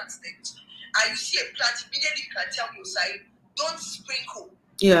these plant things. And you see a plant, immediately you can tell me, Osayi, don't sprinkle.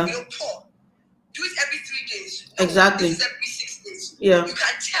 Pour. Do it every 3 days. No, exactly. This is every 6 days. Yeah. You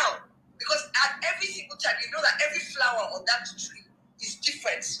can tell. Because at every single time, you know that every flower on that tree is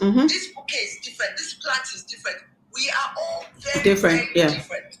different. This bouquet is different. This plant is different. We are all very different.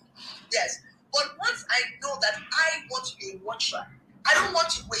 Different. Yes. But once I know that I want to be a watcher, I don't want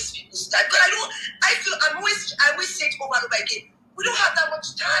to waste people's time. But I I always say it over and over again. We don't have that much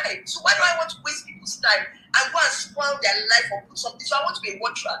time. So why do I want to waste people's time and go and spoil their life or put something? So I want to be a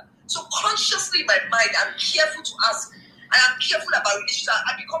watcher. So consciously in my mind, I'm careful to ask. And I'm careful about relationships.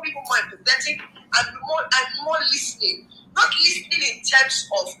 I become even more empathetic and more listening. Not listening in terms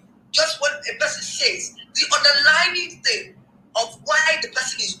of just what a person says. The underlying thing of why the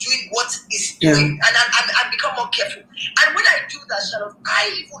person is doing what is doing. And I become more careful. And when I do that, Charlotte, I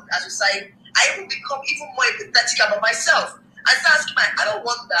even, as you say, I even become even more empathetic about myself. I start asking I don't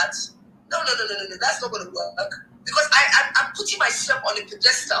want that. No, that's not going to work. Because I'm putting myself on a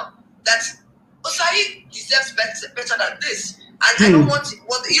pedestal that Osayi deserves better than this. And I don't want it.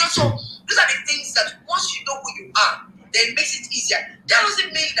 So these are the things that once you know who you are, then it makes it easier. That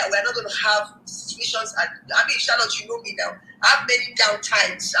doesn't mean that we're not going to have situations. Charlotte, you know me now. I have many down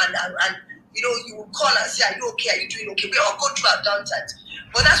times. And you will call and say, are you okay? Are you doing okay? We all go through our down times.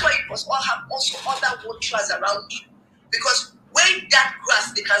 But that's why you must all have also other watchers around you. Because when that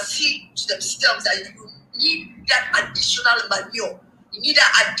grass, they can see to themselves that you need that additional manure. You need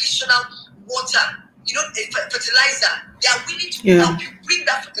that additional water, a fertilizer. They are willing to help you bring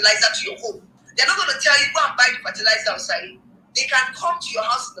that fertilizer to your home. They're not going to tell you, go and buy the fertilizer outside. They can come to your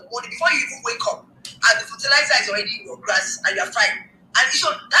house in the morning before you even wake up, and the fertilizer is already in your grass, and you're fine. And so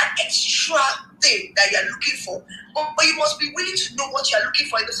that extra thing that you're looking for, but you must be willing to know what you're looking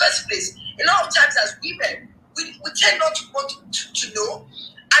for in the first place. A lot of times as women, we tend not to want to know.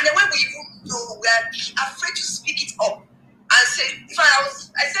 And then when we even know, we're afraid to speak it up and say,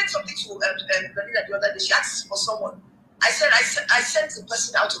 I said something to Vanilla the other day. She asked for someone. I sent the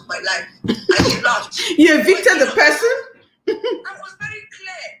person out of my life. And she laughed. You evicted the person? I was very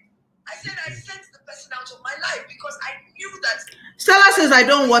clear. I said I sent the person out of my life because I knew that. Stella says I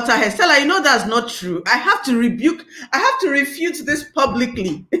don't water her. Stella, you know that's not true. I have to refute this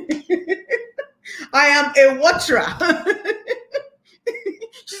publicly. I am a waterer.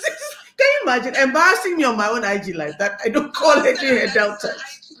 She says, can you imagine embarrassing me on my own IG like that? I don't call it her down time.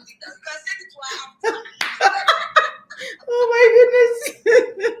 Oh my goodness.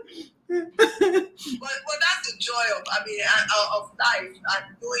 but that's the joy of life, and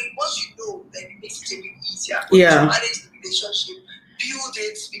knowing once you know, then it makes it a bit easier. To manage the relationship, build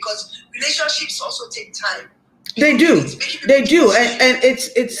it, because relationships also take time. They do, and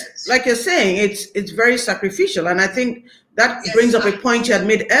it's like you're saying, it's very sacrificial, and I think that brings up a point you had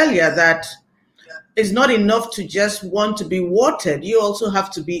made earlier, that it's not enough to just want to be watered. You also have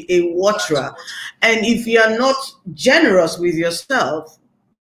to be a waterer, and if you are not generous with yourself,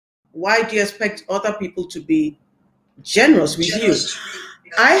 why do you expect other people to be generous with you?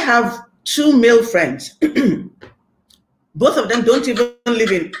 I have 2 male friends. Both of them don't even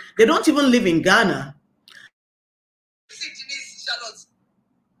live in Ghana.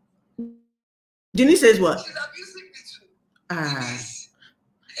 Denise says what? She's abusing me too.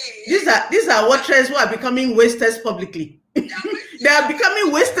 These are watchers who are becoming wasters publicly. They are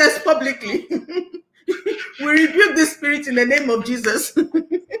becoming wasters publicly. We rebuke this spirit in the name of Jesus.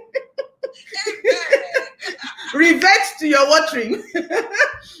 Revert to your watering.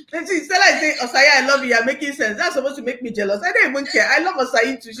 Let's see, Stella is saying, Osayi, I love you, you're making sense. That's supposed to make me jealous. I don't even care. I love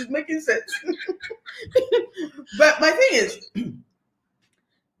Osayi too. She's making sense. But my thing is,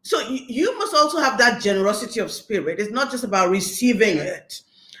 so you must also have that generosity of spirit. It's not just about receiving it.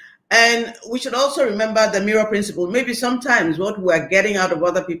 And we should also remember the mirror principle. Maybe sometimes what we're getting out of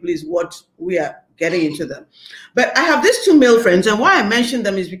other people is what we are getting into them. But I have these 2 male friends, and why I mention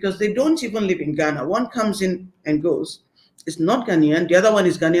them is because they don't even live in Ghana. One comes in and goes. It's not Ghanaian. The other one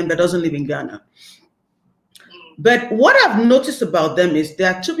is Ghanaian but doesn't live in Ghana. But what I've noticed about them is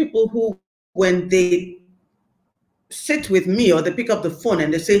there are 2 people who, when they sit with me or they pick up the phone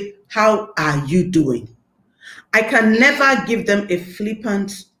and they say, how are you doing? I can never give them a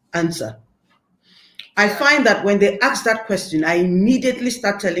flippant answer. I find that when they ask that question, I immediately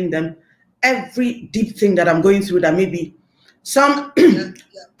start telling them every deep thing that I'm going through, that maybe some,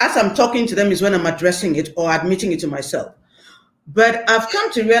 as I'm talking to them is when I'm addressing it or admitting it to myself. But I've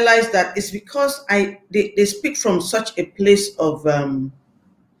come to realize that it's because they speak from such a place of,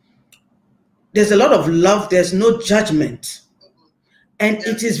 there's a lot of love, there's no judgment. And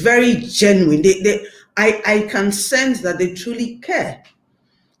it is very genuine. I can sense that they truly care.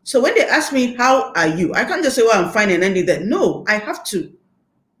 So when they ask me, how are you? I can't just say, well, I'm fine and ending that. No, I have to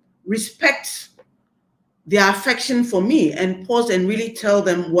respect their affection for me and pause and really tell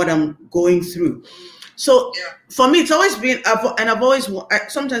them what I'm going through. So for me, it's always been,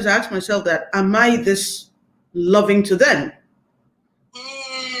 sometimes I ask myself that, am I this loving to them?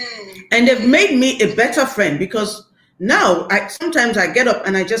 And they've made me a better friend, because now sometimes I get up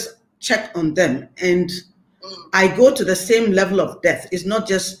and I just check on them, and I go to the same level of depth. It's not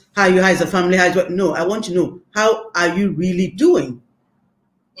just how you, how's the family, how's what. No, I want to know, how are you really doing?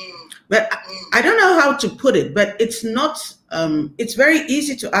 But I don't know how to put it, but it's not, it's very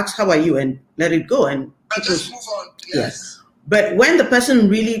easy to ask, how are you, and let it go. And just move on. Yes. But when the person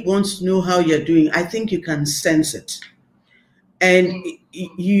really wants to know how you're doing, I think you can sense it. And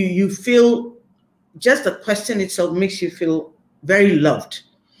you feel, just the question itself makes you feel very loved.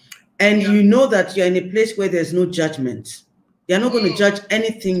 And you know that you're in a place where there's no judgment. They're not going to judge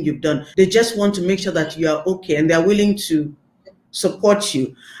anything you've done. They just want to make sure that you are okay, and they're willing to support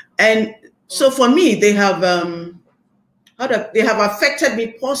you. And so for me, they have affected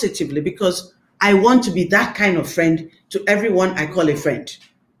me positively, because I want to be that kind of friend to everyone I call a friend.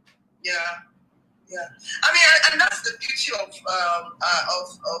 Yeah. I mean, and that's the beauty of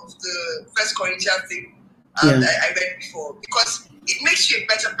the First Corinthians thing I read before, because it makes you a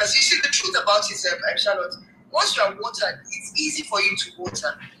better person. You see, the truth about it, Charlotte, once you are watered, it's easy for you to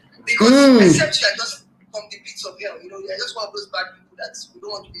water, because except you are just from the pits of hell, you're just one of those bad people that we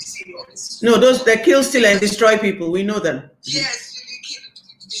don't want to be seen on this. No, those that kill, steal, and destroy people. We know them. Yes, you kill,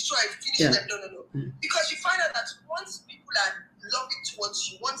 destroy, finish them. No. Because you find out that once people are loving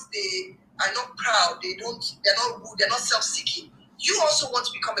towards you, once they are not proud, they're not rude, they're not self-seeking, you also want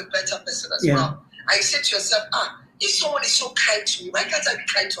to become a better person as well. And you say to yourself, if someone is so kind to me, why can't I be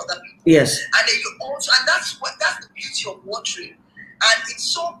kind to other people? Yes. And then you also, and that's the beauty of watering. And it's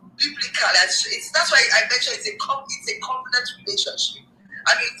so biblical. And that's why I mentioned it's a covenant relationship.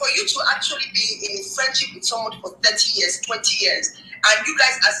 I mean, for you to actually be in a friendship with someone for 30 years, 20 years, and you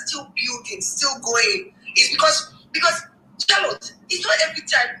guys are still building, still going, is because Charlotte, it's not every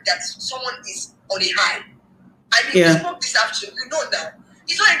time that someone is on a high. I mean, we spoke this afternoon, you know now.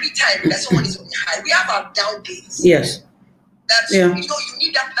 It's not every time that someone is on a high. We have our down days. Yes. You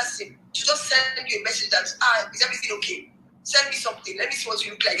need that person to just send you a message that, is everything okay? Send me something. Let me see what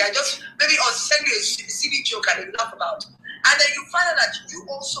you look like. Or send you a silly joke and a laugh about. And then you find out that you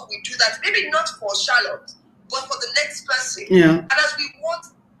also will do that. Maybe not for Charlotte, but for the next person. Yeah. And as we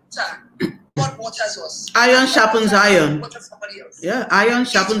water, God waters us. Iron sharpens iron. Water somebody else. Yeah, iron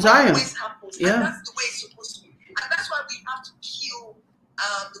sharpens iron. It always happens. Yeah. And that's the way it's supposed to be. And that's why we have to kill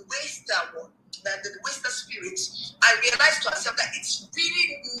the waster one, the waster spirit, and realize to ourselves that it's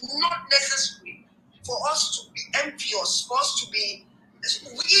really not necessary for us to be envious, for us to be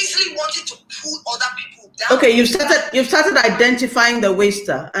easily wanting to pull other people down. Okay, you've started identifying the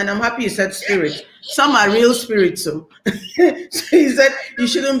waster, and I'm happy you said spirit. Some are real spirits, so you said you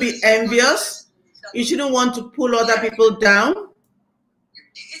shouldn't be envious. You shouldn't want to pull other people down.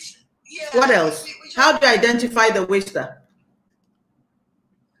 What else? How do you identify the waster?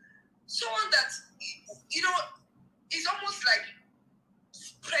 Someone that, is almost like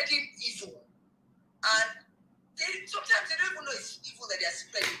spreading evil. And sometimes they don't even know it's evil that they're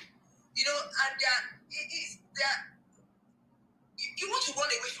spreading. And you want to run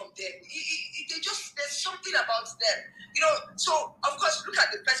away from them. There's something about them. So, of course, look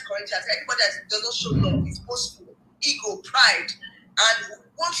at the First Corinthians. Anybody that doesn't show love is boastful, ego, pride, and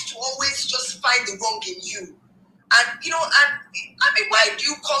wants to always just find the wrong in you. And, why do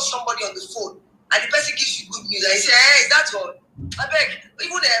you call somebody on the phone and the person gives you good news and you say, hey, that's all? I beg,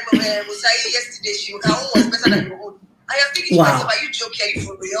 even Osayi yesterday, her own was better than your own. And you're thinking, wow. Are you joking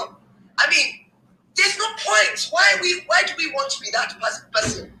for real? I mean, there's no point. Why do we want to be that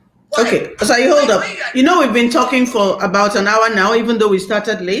person? Why? Okay, Osayi, hold up. We've been talking for about an hour now, even though we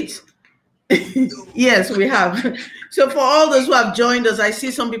started late. Yes, we have. So for all those who have joined us, I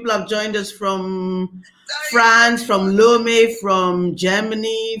see some people have joined us from France, from Lome, from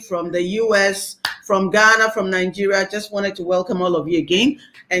Germany, from the US, from Ghana, from Nigeria. Just wanted to welcome all of you again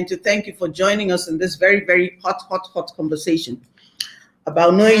and to thank you for joining us in this very, very hot conversation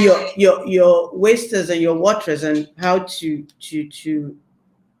about knowing your wasters and your waterers and how to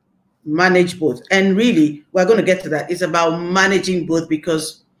manage both. And really, we're going to get to that. It's about managing both,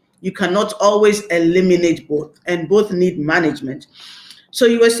 because you cannot always eliminate both, and both need management. So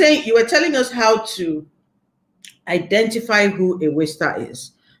you were telling us how to identify who a waster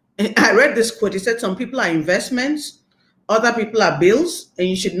is. And I read this quote. It said some people are investments, other people are bills, and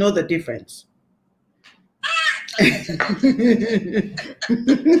you should know the difference.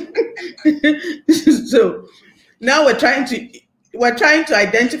 So now we're trying to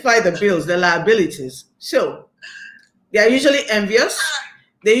identify the bills, the liabilities. So they are usually envious.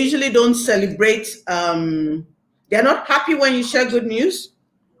 They usually don't celebrate. They're not happy when you share good news.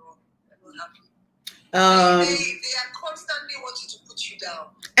 No, they're not happy. They are constantly wanting to put you down.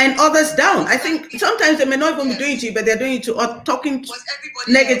 And others down. I think sometimes they may not even be doing it to you, but they're doing it to or talking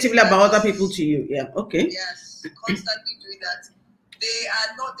negatively about other people to you. Yeah. Okay. Yes, constantly doing that. They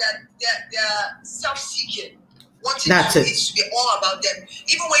are not that. They're self-seeking. Wanting it to be all about them.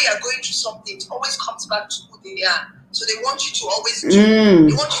 Even when you are going through something, it always comes back to who they are. So they want you to always do.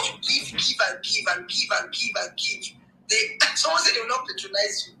 They want you to give and give and give and give and give. Someone said they will not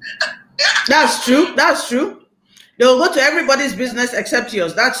patronize you. That's true. That's true. They'll go to everybody's business except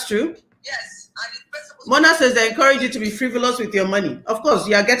yours. That's true. Yes. Mona says they encourage you to be frivolous with your money. Of course,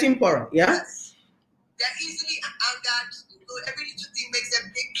 you are getting poorer. Yeah. Yes. They're easily angered. Every little thing makes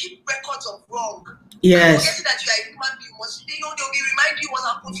them. They keep records of wrong. Yes. Forgetting that you are a human being. They'll be reminding you what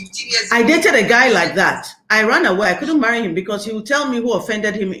happened 15 years ago. I dated a guy like that. I ran away. I couldn't marry him because he would tell me who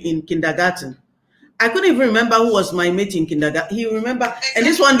offended him in kindergarten. I couldn't even remember who was my mate in kindergarten. He remember, and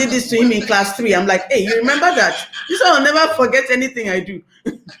this one did this to him in class 3. I'm like, hey, you remember that? This one will never forget anything I do.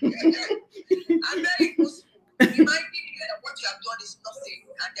 I'm very boastful. Reminding you that what you have done is nothing,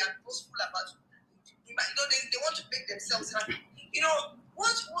 and they are boastful about it. They want to make themselves happy.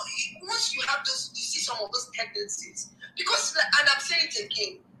 Once you have those, you see some of those tendencies. Because, and I'm saying it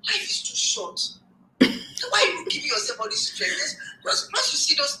again, life is too short. So why are you giving yourself all this stress? Once you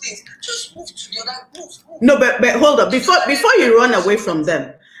see those things, just move to the other, move. No, but hold on. Before you run away from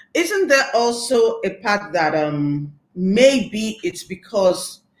them, isn't there also a part that maybe it's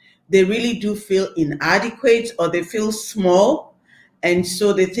because they really do feel inadequate or they feel small, and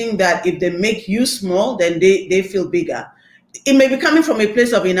so they think that if they make you small, then they feel bigger. It may be coming from a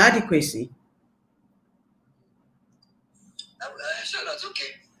place of inadequacy. Charlotte,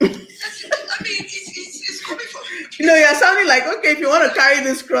 okay. I mean, it's coming from you. You're sounding like, okay, if you want to carry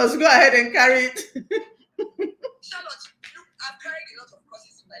this cross, go ahead and carry it. Charlotte, look, I've carried a lot of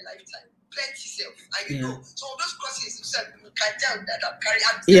crosses in my lifetime. Plenty self. And know, some of those crosses, you can tell that I'm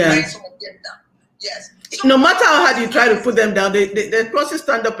carrying some of them down. Yes. No matter how hard you try to put them down, the crosses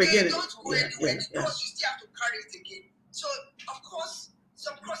stand up again. They don't go anywhere. Because you still have to carry it again. So, of course,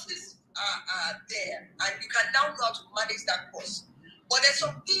 some crosses are there, and you can now know how to manage that cross. But there's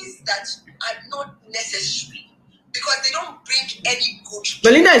some things that are not necessary because they don't bring any good.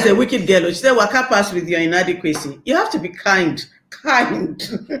 Belinda is a wicked girl. She said, "Waka pass with your inadequacy." You have to be kind. Kind.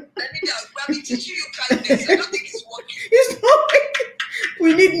 Belinda, I've been teaching you kindness. I don't think it's working. It's not working.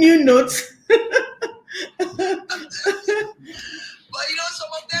 We need new notes. But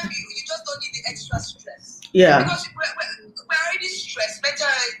some of them you just don't need the extra stress. Yeah. Because we're already stressed. Mental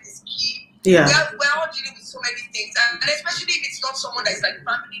health is key. Yeah. We're all dealing with so many things, and especially if it's not someone that's like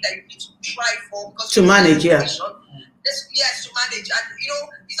family that you need to try for because to manage, yeah. Yes, to manage, and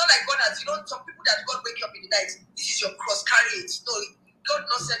it's not like God has. Some people that God wake up in the night. This is your cross, carry it. No, God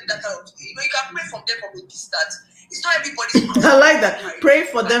not send that kind of. You can pray from them from a distance. It's not everybody's cross. I like that. Pray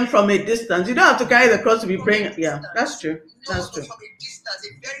for them from a distance. You don't have to carry the cross to be praying. Yeah, that's true. That's true. From a distance,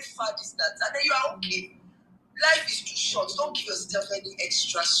 a very far distance, and then you are okay. Life is too short. Don't give yourself any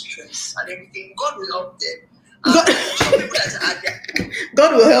extra stress and everything. God will help them.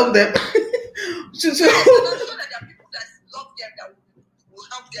 God will help them. So that there are people that love them that will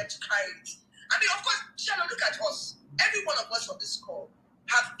help them to carry it. I mean, of course, Shannon, look at us. Every one of us on this call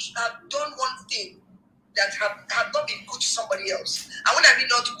have done one thing that have not been good to somebody else. And when I mean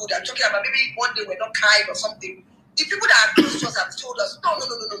not good, I'm talking about maybe one day we're not kind or something. The people that are close to us have told us, no.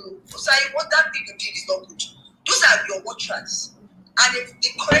 Osayi, what that thing you did is not good. Those are your watchers. And if they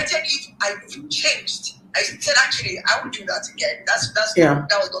corrected you and you've changed, I said, actually, I won't do that again. That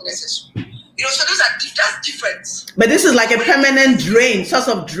was not necessary. So that's different. But this is like a permanent drain, source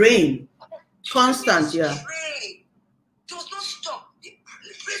of drain. Constant, yeah. Drain. Does not stop.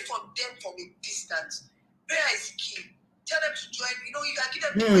 Pray for them from a distance. Prayer is key. Tell them to join. You can give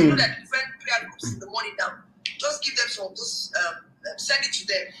them that different prayer groups in the morning now. Just give them some of those, send it to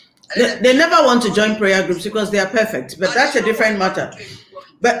them. They never want to join prayer groups because they are perfect, but that's a different matter.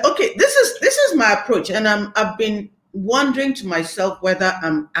 But okay, this is my approach, and I've been wondering to myself whether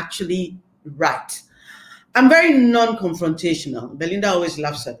I'm actually right. I'm very non-confrontational. Belinda always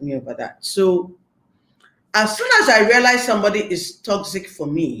laughs at me over that. So as soon as I realize somebody is toxic for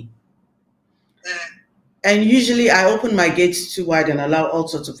me, and usually I open my gates too wide and allow all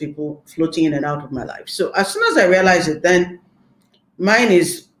sorts of people floating in and out of my life. So as soon as I realize it, then mine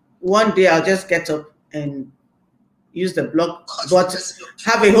is one day I'll just get up and use the block, but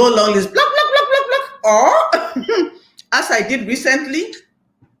have a whole long list, block. Or, as I did recently,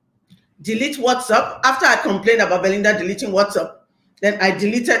 delete WhatsApp. After I complained about Belinda deleting WhatsApp, then I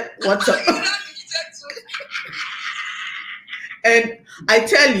deleted WhatsApp. And I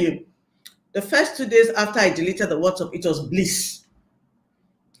tell you, the first 2 days after I deleted the WhatsApp, it was bliss.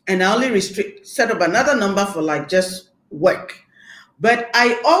 and I only set up another number for like just work. But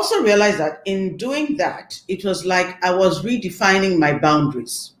I also realized that in doing that, it was like I was redefining my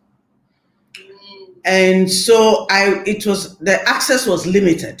boundaries. And so the access was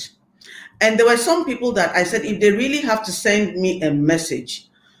limited. And there were some people that I said, if they really have to send me a message,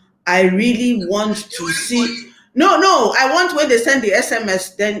 I really want to see. No, I want when they send the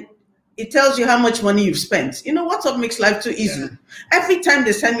SMS, then it tells you how much money you've spent. You know, WhatsApp makes life too easy. Yeah. Every time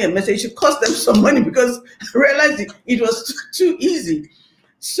they send me a message, it costs them some money because I realized it was too easy.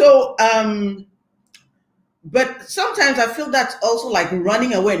 So, but sometimes I feel that's also like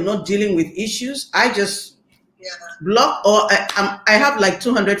running away, not dealing with issues. I just block, or I have like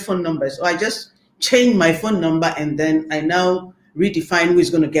 200 phone numbers, or I just change my phone number, and then I now redefine who is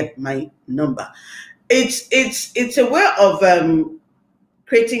going to get my number. It's a way of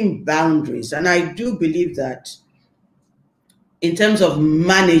creating boundaries, and I do believe that in terms of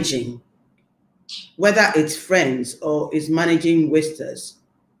managing, whether it's friends or is managing wasters,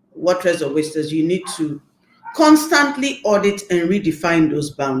 waters or wasters, you need to constantly audit and redefine those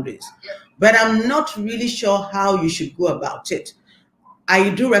boundaries. But I'm not really sure how you should go about it.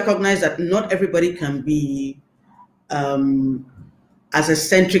 I do recognize that not everybody can be as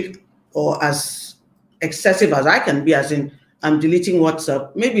eccentric or as excessive as I can be, as in I'm deleting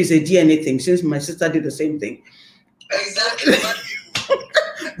WhatsApp. Maybe it's a DNA thing, since my sister did the same thing. Exactly.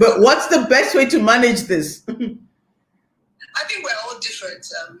 But what's the best way to manage this? I think we're all different,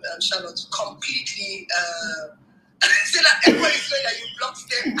 Charlotte. Completely. So that everybody saying that you blocked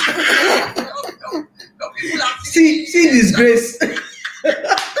them. No, people are see disgrace. Even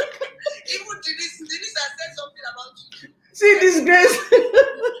Denise has said something about you. See disgrace.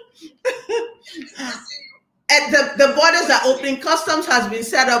 And the borders are opening. Customs has been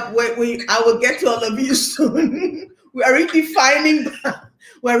set up. I will get to all of you soon. We are redefining.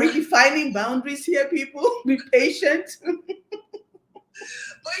 We're redefining boundaries here, people. Be patient.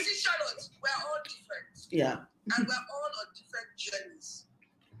 But you see, Charlotte, we're all different. Yeah. And we're all on different journeys,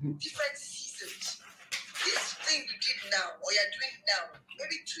 different seasons. This thing you did now, or you're doing now,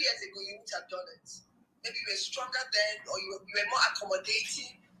 maybe 2 years ago you wouldn't have done it. Maybe you were stronger then, or you were more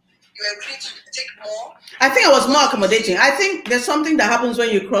accommodating. You were willing to take more. I think I was more accommodating. I think there's something that happens when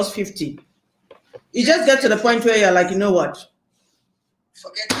you cross 50. You just get to the point where you're like, you know what?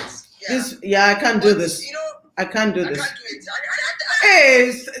 Forget this. I can't do this. You know, I can't do this. I can't do it. Hey,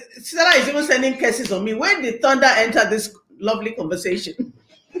 Stella is even sending curses on me. When did thunder enter this lovely conversation?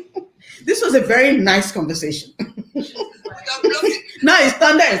 This was a very nice conversation. Now it's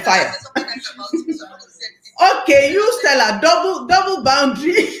thunder and fire. Okay, you Stella, double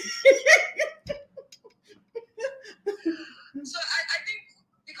boundary. So I think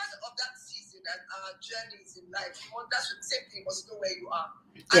because of that season and our journeys in life, that's the same thing. You must know where you are.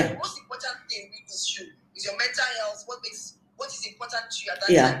 And the most important thing is you. Is your mental health, what is important to you at that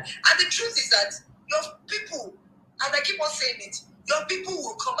time. And the truth is that your people, and I keep on saying it, your people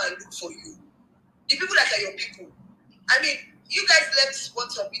will come and look for you. The people that are your people. I mean, you guys left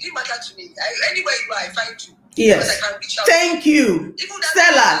WhatsApp. It didn't matter to me. Anywhere you are, I find you. Yes. I can reach out. Thank you.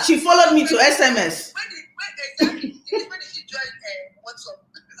 Stella, she followed me to SMS. When did she join WhatsApp?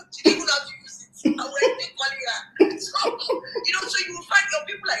 She didn't even know how to use it. And when they calling her. So, so you will find your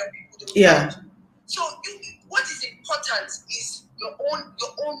people are your people. Yeah. So what is important is your own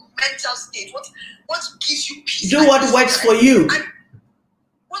mental state. What gives you peace? Do what works for you. And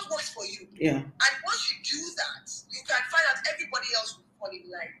what works for you. Yeah. And once you do that, you can find out everybody else will fall in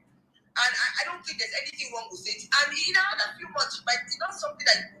line. And I don't think there's anything wrong with it. And in another few months, it's not something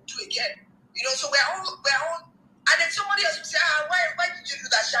that you will do again. So we're all, and then somebody else will say, why did you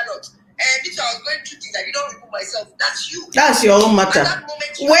do that, Charlotte? And if I was going through things, I didn't remove myself. That's you. That's your own matter.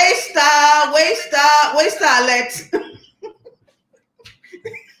 Waster alert.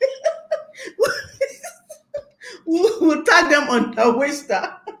 We'll tag them on the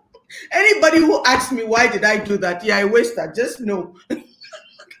waster. Anybody who asks me why did I do that, I waster. Just know. And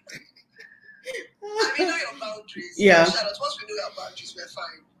we know your boundaries. Yeah. Charlotte, once we know your boundaries, we're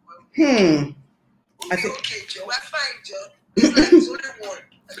fine. I think okay, Joe. We're fine, Joe. There's only one.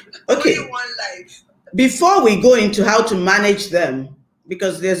 Okay. Only one life. Before we go into how to manage them,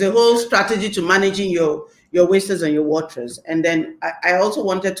 because there's a whole strategy to managing your wasters and your waters, and then I also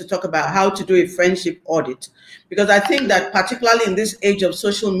wanted to talk about how to do a friendship audit, because I think that particularly in this age of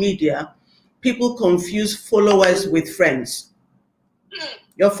social media, people confuse followers with friends.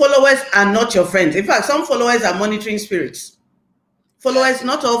 Your followers are not your friends. In fact, some followers are monitoring spirits. Followers,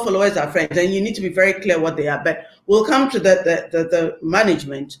 not all followers are friends, and you need to be very clear what they are. But we'll come to the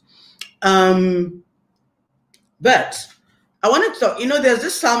management. But I wanted to talk, there's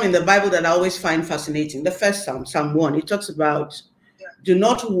this psalm in the Bible that I always find fascinating. The first psalm, Psalm 1, it talks about do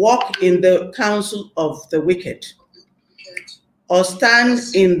not walk in the counsel of the wicked, or stand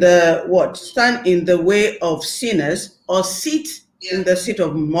in the what? Stand in the way of sinners, or sit in the seat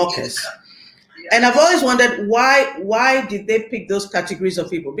of mockers. And I've always wondered why did they pick those categories of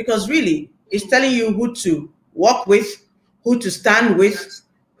people? Because really, it's telling you who to walk with, who to stand with,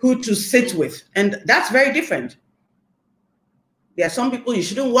 who to sit with. And that's very different. There are some people you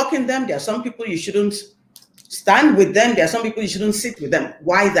shouldn't walk in them. There are some people you shouldn't stand with them. There are some people you shouldn't sit with them.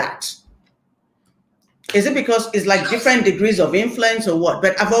 Why that? Is it because it's like different degrees of influence or what?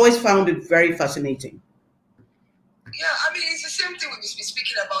 But I've always found it very fascinating. Yeah, I mean, it's the same thing we've been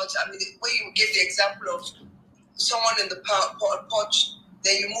speaking about. I mean, when you gave the example of someone in the porch,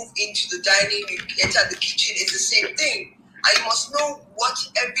 then you move into the dining, you enter the kitchen, it's the same thing. And you must know what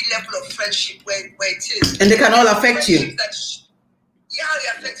every level of friendship where it is. And they can all affect you. Yeah,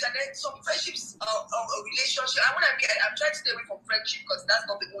 they affect. And then some friendships or relationship. I'm trying to stay away from friendship because that's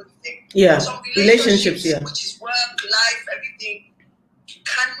not the only thing. Yeah, some relationships, yeah. Which is work, life, everything.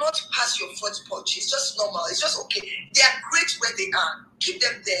 Cannot pass your front porch. It's just normal. It's just okay. They are great where they are. Keep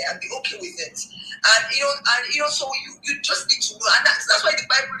them there and be okay with it. And so you just need to know. And that's why the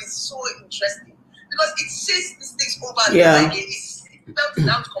Bible is so interesting, because it says these things over and over again. It spells it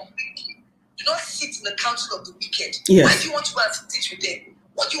out completely. Do not sit in the counsel of the wicked. Yes. Why do you want to go and sit with them?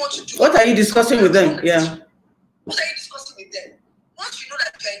 What do you want to do? What are you discussing with them? Yeah. What are you discussing with them? Once you know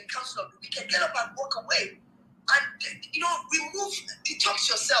that you are in counsel of the wicked, get up and walk away. And detox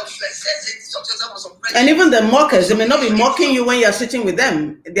yourself. It says detox yourself from some friends. And even the mockers, they may not be mocking you when you're sitting with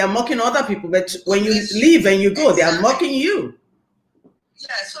them. They are mocking other people, but when you leave and you go, they are mocking you.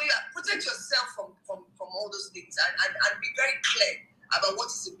 Yeah, so protect yourself from all those things and be very clear about what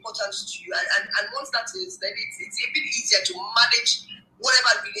is important to you. And once that is, then it's a bit easier to manage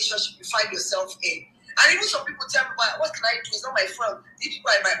whatever relationship you find yourself in. And even some people tell me, what can I do? It's not my friend. These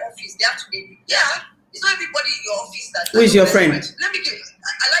people are in my office. They have to be, it's not everybody in your office that. Who is your friend? Let me give you.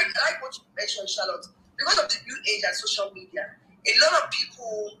 I like what you mentioned, Charlotte. Because of the new age and social media, a lot of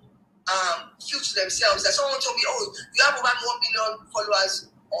people feel to themselves that someone told me, oh, you have over 1 million followers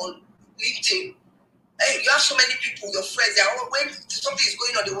on LinkedIn. Hey, you have so many people, your friends. When something is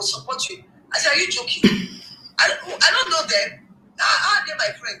going on, they will support you. I said, are you joking? I don't know them. How are they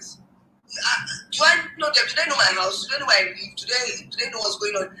my friends? Do I know them? Do they know my house? Do they know where I live? Do they know what's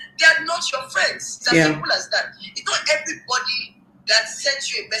going on? They are not your friends. It's as simple as that. It's not everybody that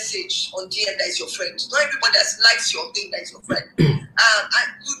sends you a message on DM that is your friend. It's not everybody that likes your thing that is your friend. And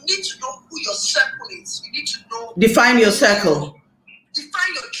you need to know who your circle is. You need to know. Define your circle.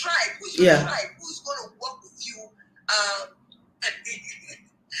 Define your tribe. Who's your tribe? Who's going to work with you?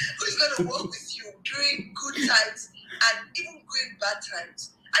 Who's going to work with you during good times and even during bad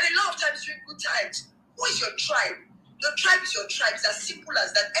times? And a lot of times during good times, who is your tribe? Your tribe is your tribe. It's as simple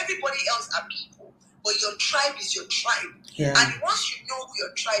as that. Everybody else are people, but your tribe is your tribe. Yeah. And once you know who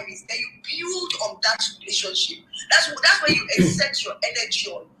your tribe is, then you build on that relationship. That's where you exert your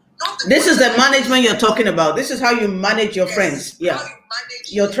energy on. This is the management you're talking about. This is how you manage your friends. Yeah. How you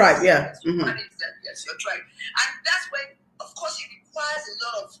manage your tribe. Yeah. Mm-hmm. Manage them. Yes, your tribe. And that's when, of course, it requires a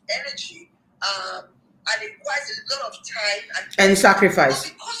lot of energy. And it requires a lot of time and sacrifice.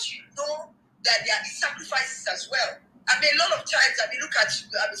 But because you know that there are sacrifices as well. I mean, a lot of times, look at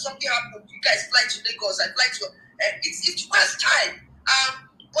you. Something happened. You guys fly to Lagos. I fly to. It requires time.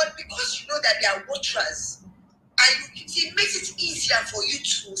 But because you know that there are watchers, and it makes it easier for you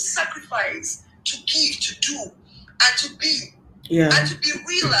to sacrifice, to give, to do, and to be, and to be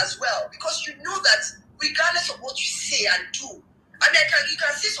real as well. Because you know that regardless of what you say and do. I mean, you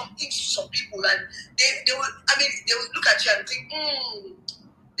can say some things to some people, and they will look at you and think,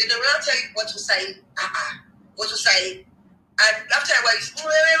 They will not tell you what to say. What to say. And after a while, you say,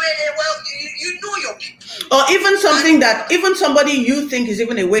 well, you know your people. Or even somebody you think is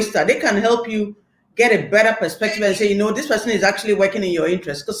even a waster, they can help you get a better perspective and say, this person is actually working in your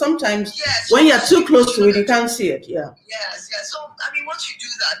interest. Because sometimes when you're too close to it, you can't see it. Yeah. Yes. So, once you do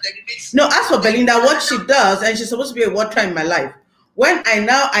that, then it makes... No, as for Belinda, what she does, and she's supposed to be a watcher in my life, when I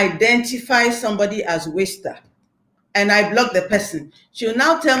now identify somebody as waster and I block the person, she'll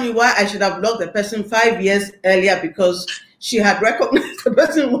now tell me why I should have blocked the person 5 years earlier because she had recognized the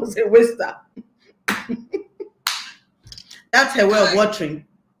person was a waster. That's her way of watering.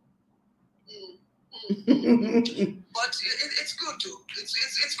 But it's good to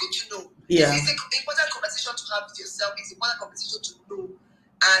it's good to know. Yeah. It's an important conversation to have with yourself. It's an important conversation to know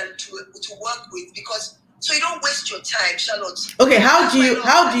and to work with, because so you don't waste your time, Charlotte. Okay, how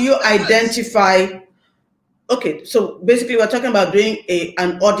do you identify? Okay, so basically we're talking about doing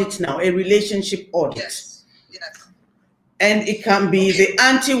an audit now, a relationship audit. Yes. Yes. And it can be the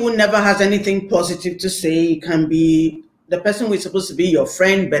auntie who never has anything positive to say. It can be the person who is supposed to be your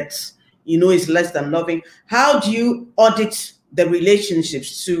friend, but you know is less than loving. How do you audit the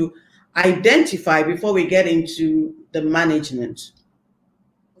relationships to identify before we get into the management?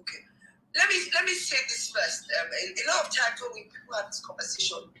 Okay. Let me say this first. A lot of times when people have this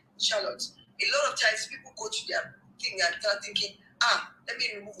conversation, Charlotte, a lot of times people go to their thing and start thinking, let me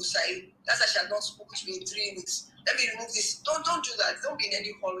remove Osayi. That's why she has not spoken to me in 3 weeks. Let me remove this. Don't do that. Don't be in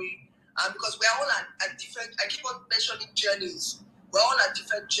any hurry. Because we are all at different, I keep on mentioning journeys. We're all at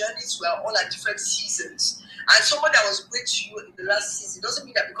different journeys. We're all at different seasons. And someone that was great to you in the last season doesn't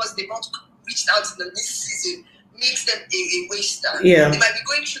mean that because they've not reached out in the next season makes them a waster. Yeah. They might be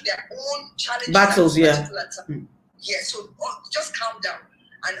going through their own challenges. Battles, yeah. Yeah, so just calm down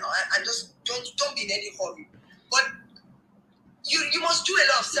and just don't be in any hurry. But you must do a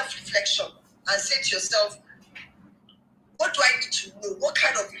lot of self-reflection and say to yourself, what do I need to know? What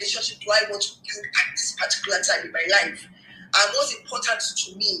kind of relationship do I want to build at this particular time in my life? And what's important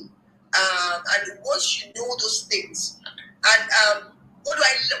to me? And once you know those things, and what do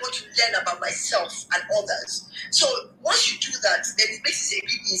I want to learn about myself and others? So once you do that, then it makes it a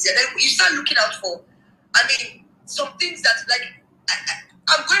bit easier. Then you start looking out for, some things that, like,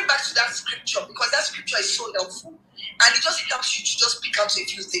 I'm going back to that scripture because that scripture is so helpful. And it just helps you to just pick out a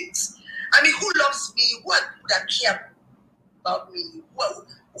few things. Who loves me? Who are people that care about me?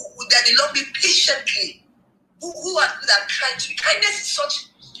 Who that they love me patiently? Who are people that are kind to me? Kindness is such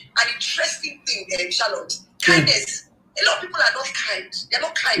an interesting thing, Charlotte. Kindness. A lot of people are not kind. They're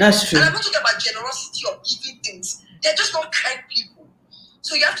not kind. That's true. And I'm not talking about generosity or giving things. They're just not kind people.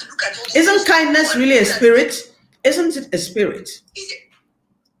 So you have to look at all these Isn't things. kindness really a spirit? Isn't it a spirit?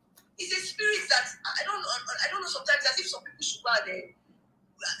 It's a spirit that I don't know. Sometimes as if some people should go and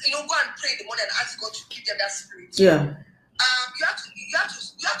go and pray in the morning and ask God to give them that spirit. Yeah. You have to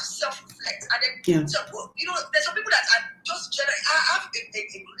self-reflect, and then there's some people that are just general. I have a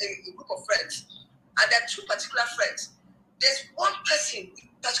group of friends, and there are two particular friends. There's one person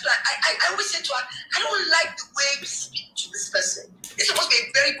particular. I always say to her, I don't like the way you speak to this person. It's supposed to be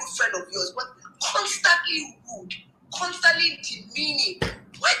a very good friend of yours, but constantly rude, constantly demeaning.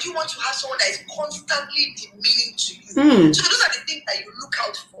 Why do you want to have someone that is constantly demeaning to you? So those are the things that you look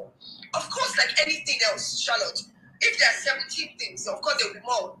out for. Of course, like anything else, Charlotte, if there are 17 things, of course there will be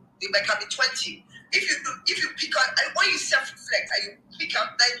more. There might be 20. If you pick out, and when you self-reflect and you pick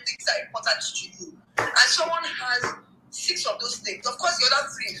out 9 things that are important to you, and someone has 6 of those things, of course the other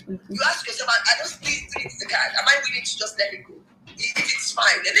 3, you ask yourself, are those 3 things the guy? Am I willing to just let it go? If it's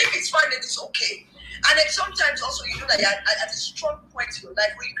fine, and if it's fine, then it's okay. And then sometimes also you know that you're at a strong point in your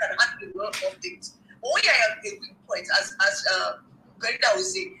life where you can handle a lot of things. But when you're at a weak point, as Brenda would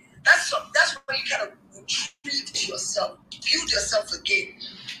say, that's when you kind of retreat yourself, build yourself again.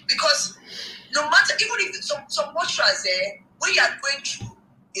 Because no matter, even if some watchers there, when you are going through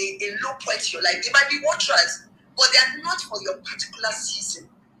a low point in your life, they might be watchers, but they are not for your particular season.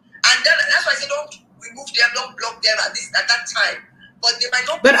 And that's why I say don't remove them, don't block them at that time. But they might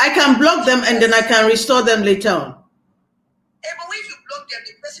not. But I can block them and then I can restore them later on. But if you block them,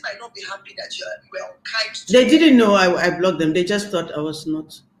 the person might not be happy that you were unkind to them. They didn't know I blocked them. They just thought I was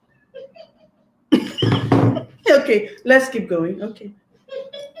not. Okay, let's keep going. Okay.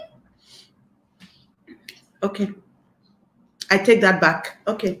 I take that back.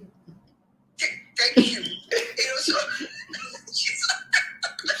 Okay. Thank you.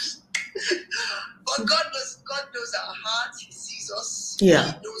 But God knows our heart. He sees us. Yeah.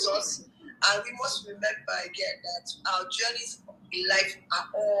 He knows us. And we must remember again that our journeys in life are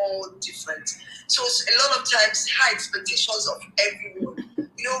all different. So a lot of times, high expectations of everyone.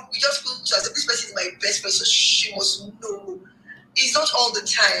 We just feel to ourselves, this person is my best friend, so she must know. It's not all the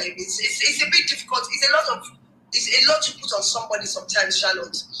time. It's a bit difficult. It's a lot to put on somebody sometimes,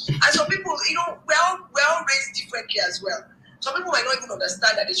 Charlotte. And some people, we're all raised differently as well. Some people might not even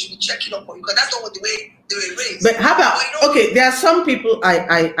understand that they should be checking up on you because that's not the way they were raised. But how about, okay, there are some people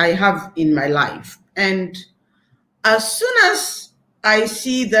I have in my life, and as soon as I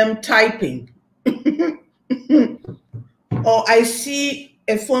see them typing or I see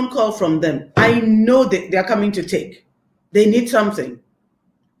a phone call from them, I know that they're coming to take. They need something.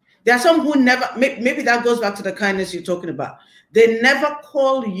 There are some who never, maybe that goes back to the kindness you're talking about. They never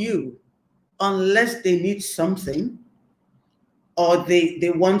call you unless they need something or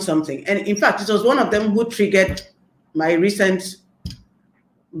they want something. And in fact, it was one of them who triggered my recent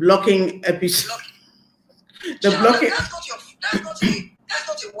blocking episode. That's not a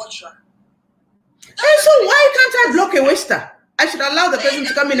watcher. Hey, so why can't I block a waster? I should allow the person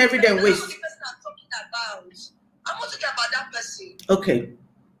to come in every day and waste. That's not the person I'm talking about. I'm not talking about that person. Okay.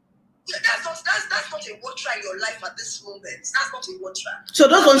 Yeah, that's not a water in your life at this moment. That's not a water. So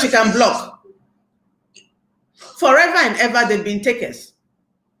those ones you can block. Forever and ever, they've been takers.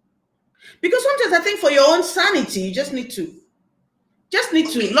 Because sometimes I think for your own sanity, you just need to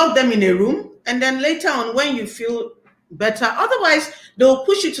lock them in a room, and then later on when you feel better, otherwise they'll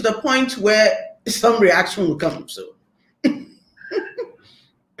push you to the point where some reaction will come. So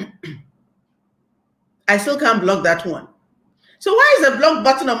I still can't block that one. So why is the block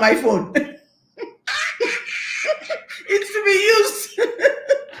button on my phone? It's to be used.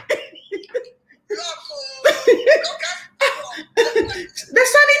 The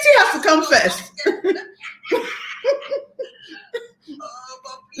sanity has to come first.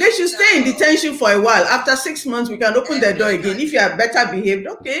 They should stay in detention for a while. After 6 months, we can open the door again. If you are better behaved,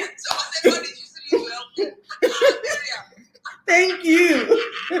 okay. Thank you.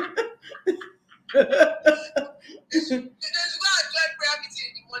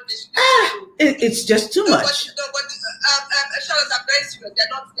 It's just too much. Charlotte, I'm very serious. They're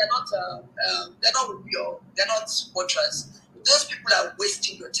not watchers. Those people are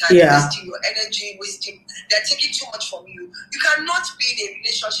wasting your time, wasting your energy, they're taking too much from you. You cannot be in a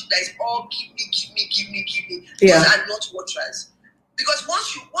relationship that is all give me. Those are not watchers. Because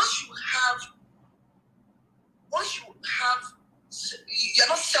once you have, you're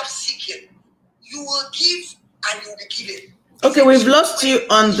not self-seeking. You will give and you'll be given. Okay, we've lost you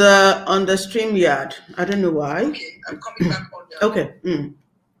on the StreamYard. I don't know why. Okay, I'm coming back on there. Okay.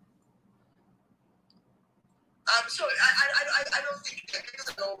 So I don't think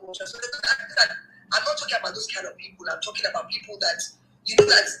so I'm not talking about those kind of people. I'm talking about people that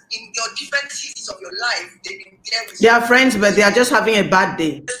that in your different seasons of your life they've been there with. They are friends, but they are just having a bad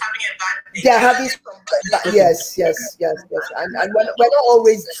day. They are having yes, and we're not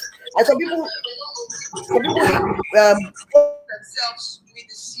always. And some people themselves during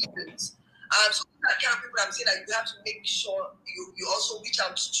the seasons. So that kind of people, I'm saying that you have to make sure you also reach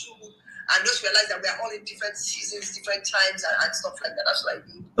out to and just realize that we are all in different seasons, different times, and stuff like that. That's what I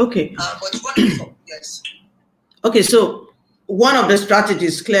mean. Okay. But yes. Okay, so one of the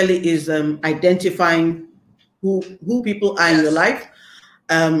strategies clearly is identifying who people are in your life.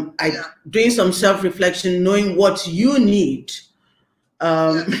 Doing some self-reflection, knowing what you need.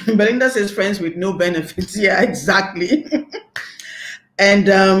 Belinda says friends with no benefits. Yeah, exactly. And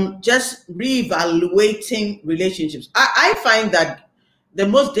just reevaluating relationships. I find that the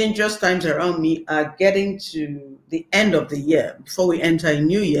most dangerous times around me are getting to the end of the year before we enter a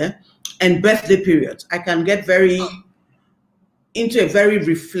new year and birthday periods. I can get into a very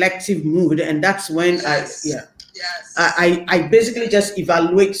reflective mood, and that's when I basically just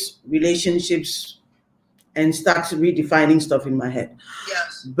evaluate relationships and start redefining stuff in my head.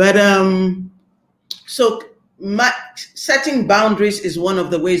 Yes. But so setting boundaries is one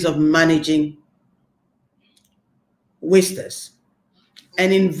of the ways of managing wasters.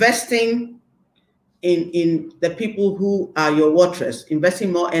 And investing in the people who are your waters,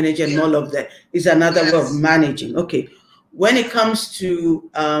 investing more energy and more of that is another way of managing. Okay. When it comes to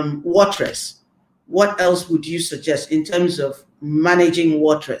waters, what else would you suggest in terms of managing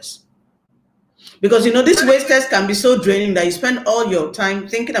waters? Because, these wasters can be so draining that you spend all your time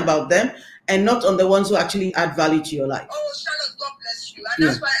thinking about them and not on the ones who actually add value to your life. Oh, Charlotte, God bless you. And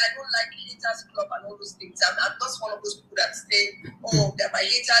that's why I don't like haters club and all those things. I'm just one of those people that say, oh, they're my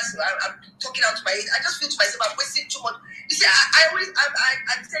haters. I'm talking out to my haters. I just feel to myself, I'm wasting too much. You see,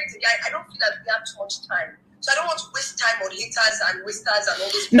 I'm saying to guy, I don't feel that we have too much time. So I don't want to waste time on haters and wasters and all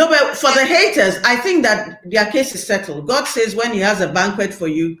those people. No, but for the haters, I think that their case is settled. God says when he has a banquet for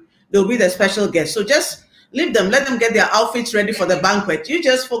you, they'll be the special guest. So just leave them, let them get their outfits ready for the banquet. You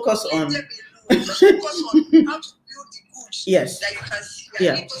just focus on just focus on how to build the goods that you can see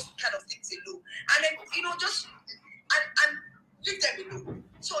and leave those kind of things alone. And then just and leave them alone.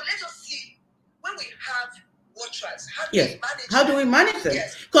 So let's just see when we have watchers, how do we manage them?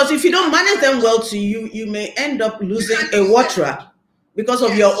 Because if you don't manage them well to you may end up losing a waterer because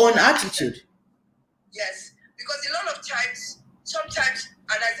of your own attitude. Yes, because a lot of times, sometimes,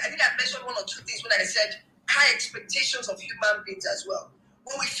 and I think I mentioned one or two things when I said high expectations of human beings as well.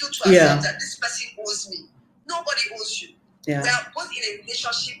 When we feel to ourselves that this person owes me, nobody owes you. We are both in a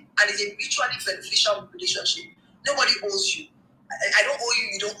relationship and it's a mutually beneficial relationship. Nobody owes you. I don't owe you,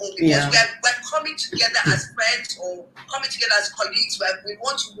 you don't owe me. Because we're coming together as friends or coming together as colleagues where we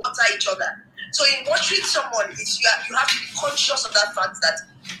want to water each other. So in watering someone, you have to be conscious of that fact that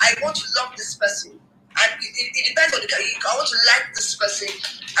I want to love this person. And it depends on the guy. I want to like this person.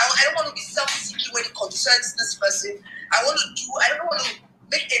 I don't want to be self-seeking when it concerns this person. I don't want to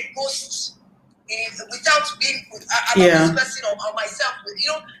make a post without being about this person or myself.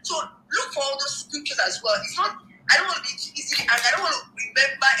 So look for all those scriptures as well. It's not. I don't want to be too easily, and I don't want to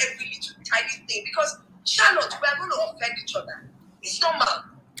remember every little tiny thing because Charlotte, we are going to offend each other. It's normal.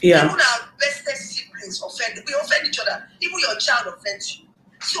 Yeah. Even our bestest siblings we offend each other. Even your child offends you.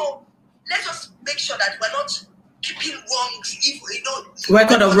 So let's just make sure that we're not keeping wrongs.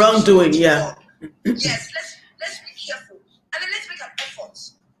 Record of wrongdoing. Yeah. Yes. Let's be careful, and then let's make an effort.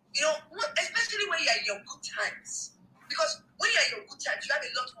 Especially when you're in your good times, because when you're in your good times, you have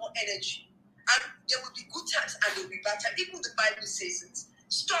a lot more energy. And there will be good times and there will be bad times. Even the Bible says it.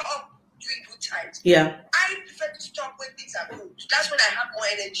 Store up during good times. Yeah. I prefer to stop when things are good. That's when I have more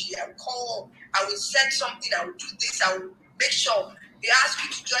energy. I will call, I will send something, I will do this, I will make sure they ask you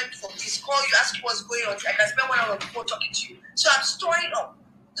to join for this, call you, ask you what's going on. I can spend 1 hour before talking to you. So I'm storing up.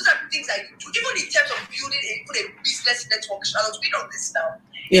 Those are the things I do. Even in terms of building a business network, Charlotte, we know this now.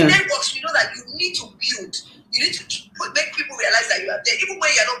 Yeah. In networks, we know that you need to build. You need to make people realize that you are there, even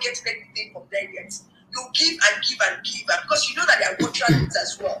when you're not getting anything from them yet. You give and give and give, because you know that they are watchers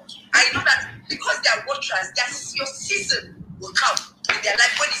as well. I know that because they are watchers, your season will come in their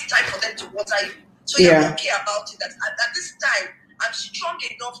life when it's time for them to water you. So you're okay about it. That at this time, I'm strong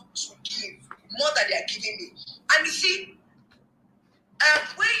enough to give more than they are giving me. And you see,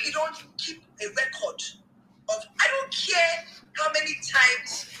 when you don't keep a record of, I don't care how many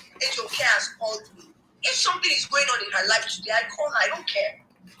times HOK has called me. If something is going on in her life today, I call her. I don't care.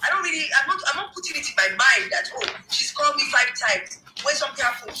 I'm not putting it in my mind that, she's called me 5 times when something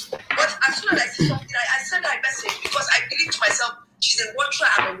happens. But as soon as I see something, I send her a message because I believe to myself, she's a watcher,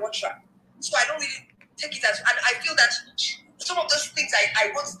 I'm a watcher. So I don't really take it as, and I feel that some of those things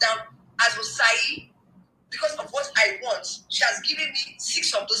I wrote down as Osayi, because of what I want, she has given me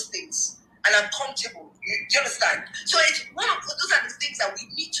 6 of those things. And I'm comfortable. Do you understand? So it's those are the things that we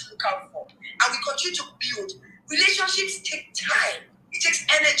need to look out for. And we continue to build. Relationships take time. It takes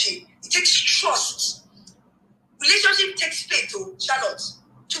energy. It takes trust. Relationship takes faith, Charlotte.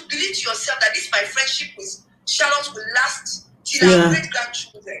 To believe to yourself that this my friendship with Charlotte will last till our great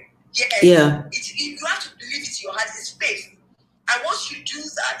grandchildren. Yes. Yeah. You have to believe it in your heart. It's faith. And once you do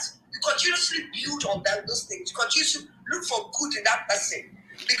that, you continuously build on those things. You continue to look for good in that person.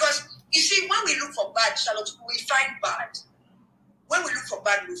 Because you see, when we look for bad, Charlotte, we find bad. When we look for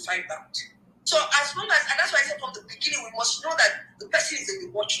bad, we find bad. So as long as, and that's why I said from the beginning, we must know that the person is a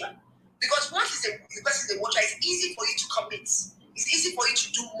watcher. Because once the person is a watcher, it's easy for you to commit. It's easy for you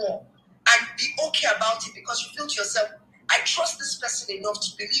to do more and be okay about it because you feel to yourself, I trust this person enough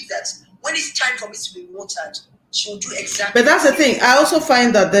to believe that when it's time for me to be watered, she will do exactly. But that's the thing. I also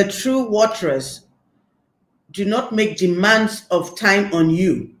find that the true watchers do not make demands of time on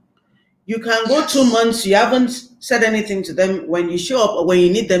you. You can go 2 months, you haven't said anything to them. When you show up or when you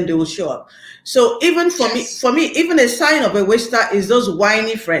need them, they will show up. So even for me, even a sign of a waster is those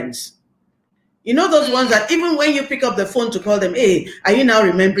whiny friends. You know those ones that even when you pick up the phone to call them, hey, are you now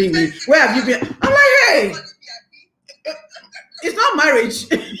remembering me? Where have you been? I'm like, hey, it's not marriage.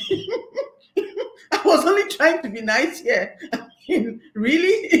 I was only trying to be nice here. I mean,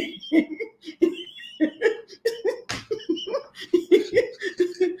 really?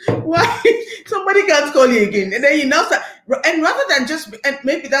 Why somebody can't call you again, and then you now start, and rather than just, and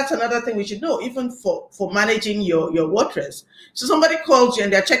maybe that's another thing we should know, even for managing your waters. So somebody calls you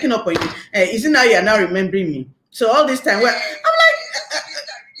and they're checking up on you. Is it now you're now remembering me? So all this time, I'm like,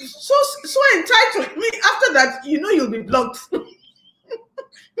 so entitled. Me after that, you'll be blocked.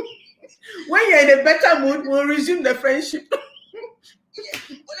 When you're in a better mood, we'll resume the friendship. Well,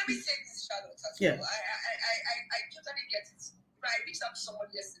 let me say this, Charlotte. I totally get it. I reached out to someone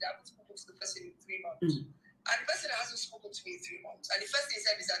yesterday. I haven't spoken to the person in 3 months. And the person hasn't spoken to me in 3 months. And the first thing he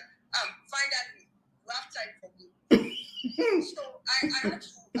said is that, finally, you have time for me. So I had to,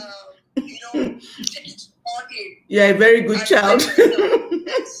 take it on in. You're a very good child. I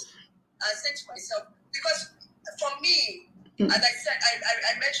said to myself, because for me, as I said,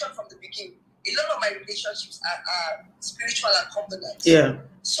 I mentioned from the beginning, a lot of my relationships are spiritual and covenant. Yeah.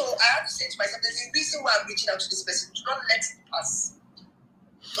 So I have to say to myself, there's a reason why I'm reaching out to this person. Do not let it pass.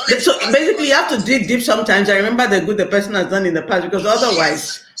 So basically, you have to dig deep sometimes. I remember the good the person has done in the past, because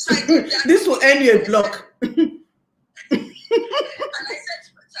otherwise, this will end you a block. And I said to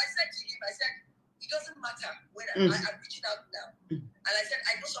him, it doesn't matter when I'm reaching out now. And I said,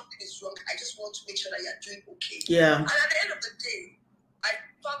 I know something is wrong. I just want to make sure that you're doing okay. Yeah. And at the end of the day, I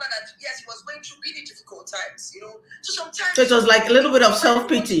found out that yes, he was going through really difficult times, So sometimes. So it was like a little bit of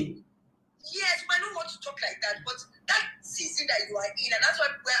self-pity. Yes, you might not want to talk like that, but that season that you are in, and that's why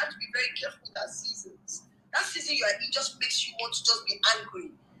we have to be very careful with our seasons. That season you are in just makes you want to just be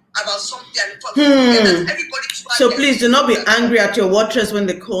angry about something and talk. Everybody so please do not be angry at your watchers when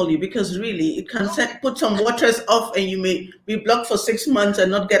they call you, because really it can put some watchers off and you may be blocked for 6 months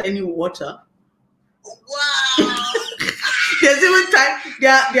and not get any water. Wow. There's even time,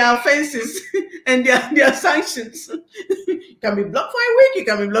 there are offenses and there are sanctions. You can be blocked for a week, you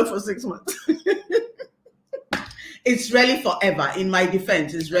can be blocked for 6 months. It's really forever. In my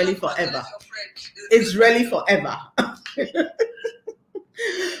defense, it's really forever. It's really forever.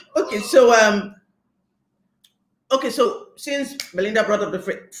 Okay, so since Belinda brought up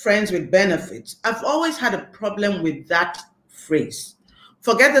the friends with benefits, I've always had a problem with that phrase.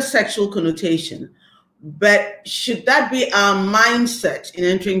 Forget the sexual connotation, but should that be our mindset in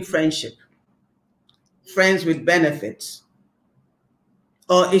entering friendship? Friends with benefits?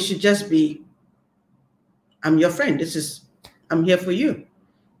 Or it should just be, I'm your friend, I'm here for you.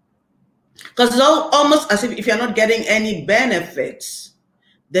 Because it's almost as if you're not getting any benefits,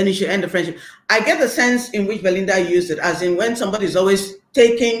 then you should end the friendship. I get the sense in which Belinda used it, as in when somebody's always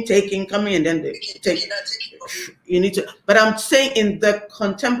taking, coming, and then they take. You need to, but I'm saying in the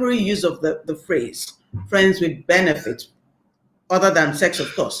contemporary use of the phrase, friends with benefits, other than sex,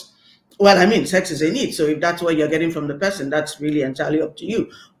 of course. Well, I mean, sex is a need, so if that's what you're getting from the person, that's really entirely up to you.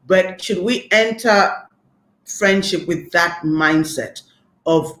 But should we enter friendship with that mindset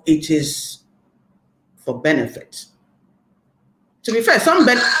of it is for benefit? To be fair, some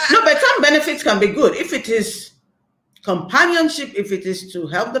benefits can be good if it is companionship, if it is to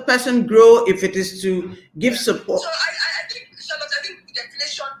help the person grow, if it is to give support. So I think, Charlotte, the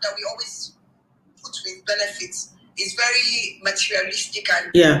definition that we always put with benefits is very materialistic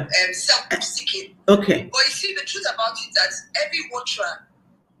and self-seeking. Okay. But you see, the truth about it is that every waterer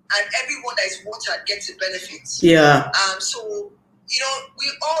and everyone that is watered gets a benefit. Yeah. So, we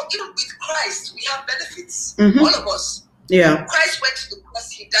all, even with Christ, we have benefits. Mm-hmm. All of us. Yeah. Christ went to the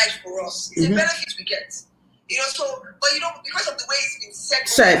cross, he died for us. It's a benefit we get. But because of the way it's been said,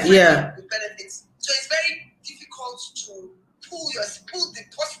 with benefits, so it's very difficult to pull the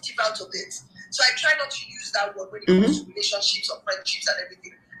positive out of it. So I try not to use that word when it comes to relationships or friendships and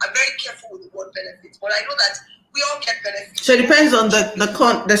everything. I'm very careful with the word benefits, but I know that we all get benefits. So it depends on the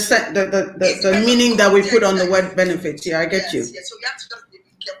meaning that we put on the word benefits. Yeah, I get you. Yes, so we have to just be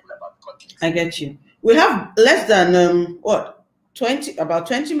careful about the context. I get you. We have less than about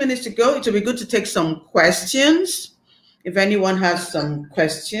 20 minutes to go. It will be good to take some questions. If anyone has some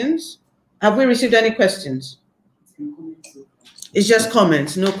questions. Have we received any questions? It's just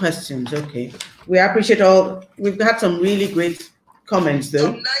comments, no questions. Okay. We appreciate all. We've had some really great comments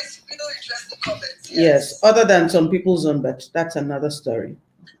though. Some nice, interesting comments. Yes, other than some people's own, but that's another story.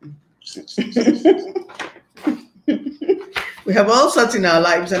 We have all sorts in our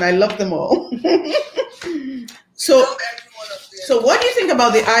lives and I love them all. So what do you think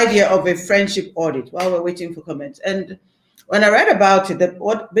about the idea of a friendship audit while we're waiting for comments? And when I read about it,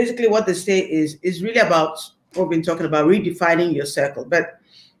 what they say is really about what we've been talking about, redefining your circle. But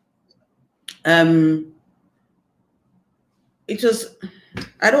it was,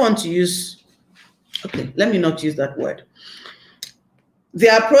 I don't want to use, okay, let me not use that word. The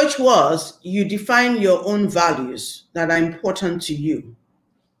approach was you define your own values that are important to you.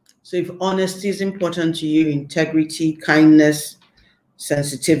 So if honesty is important to you, integrity, kindness,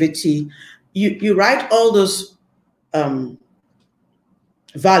 sensitivity, you write all those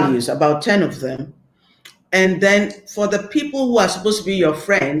values, about 10 of them. And then for the people who are supposed to be your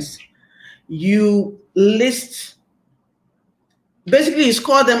friends, you list, basically you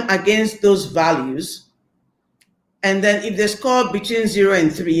score them against those values. And then if they score between 0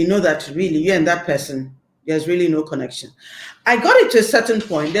 and 3, you know that really you and that person, there's really no connection. I got it to a certain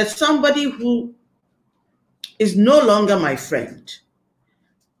point. There's somebody who is no longer my friend.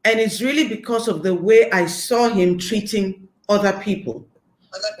 And it's really because of the way I saw him treating other people.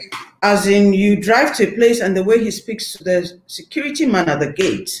 As in, you drive to a place and the way he speaks to the security man at the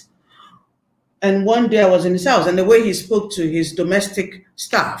gate. And one day I was in his house and the way he spoke to his domestic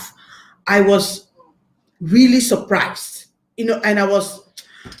staff, I was really surprised, and it was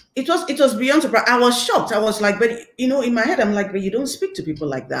beyond surprise. I was shocked. I was like, but in my head, I'm like, but you don't speak to people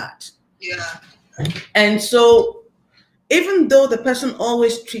like that. Yeah. And so even though the person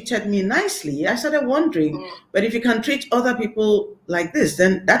always treated me nicely, I started wondering, but if you can treat other people like this,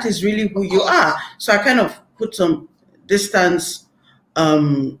 then that is really who you are. So I kind of put some distance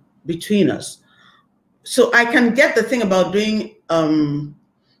between us. So I can get the thing about doing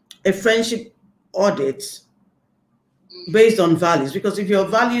a friendship audit based on values, because if your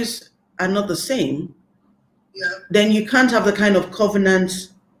values are not the same, Yeah. then you can't have the kind of covenant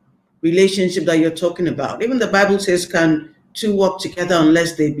relationship that you're talking about. Even the Bible says, can two walk together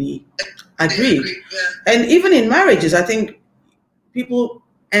unless they be agreed? Yeah. And even in marriages, I think people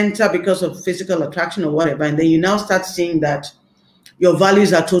enter because of physical attraction or whatever, and then you now start seeing that your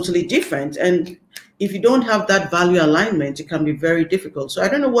values are totally different. And if you don't have that value alignment, it can be very difficult. So I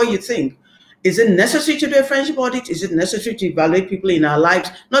don't know what you think. Is it necessary to do a friendship audit? Is it necessary to evaluate people in our lives,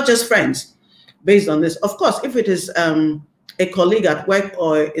 not just friends, based on this? Of course, if it is a colleague at work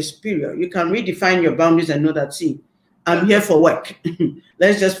or a superior, you can redefine your boundaries and know that, see, I'm here for work.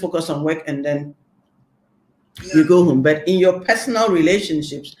 Let's just focus on work and then you go home. But in your personal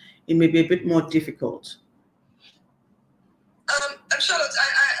relationships, it may be a bit more difficult. Charlotte,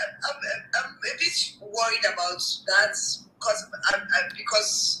 I'm a bit worried about that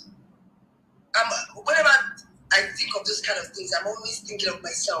because whenever I think of those kind of things, I'm always thinking of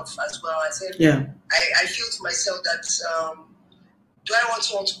myself as well. I said, I feel to myself that do I want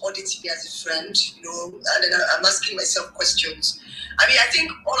someone to audit me as a friend? You know, and then I'm asking myself questions. I mean, I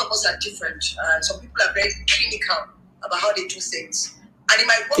think all of us are different. Some people are very clinical about how they do things, and it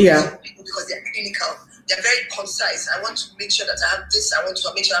might work with some people because they're clinical. They're very concise. I want to make sure that I have this. I want to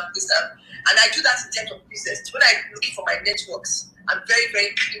make sure I have this. And I do that in terms of business. When I'm looking for my networks, I'm very,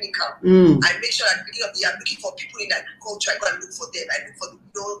 very clinical. I make sure at the beginning of the year, I'm looking for people in agriculture. I go and look for them. I look for them.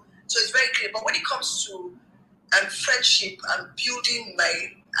 You know, so it's very clear. But when it comes to friendship, I'm building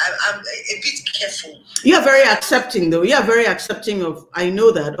I'm a bit careful. You are very accepting, though. You are very accepting of, I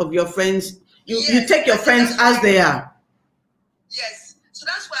know that, of your friends. You take your friends as they are. Yes. So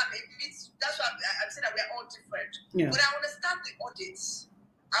that's why I'm saying that we're all different. Yeah. But I understand the audits.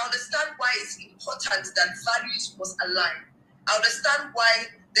 I understand why it's important that values must align. I understand why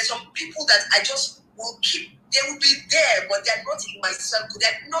there's some people that I just will keep. They will be there, but they're not in my circle.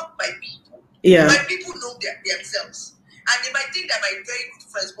 They're not my people. Yeah. My people know themselves. And they might think they're my very good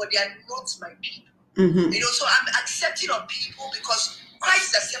friends, but they are not my people. Mm-hmm. You know, so I'm accepting of people because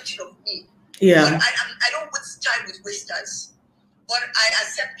Christ is accepting of me. Yeah. But I don't waste time with wasters, but I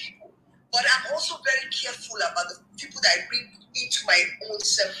accept people. But I'm also very careful about the people that I bring into my own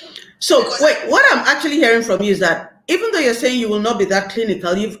circle. So wait, what I'm actually hearing from you is that even though you're saying you will not be that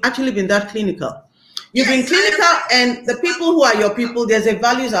clinical, you've actually been that clinical. You've been clinical, and the people who are your people, there's a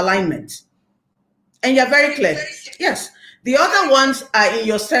values alignment. And you're very clear. Yes. The other ones are in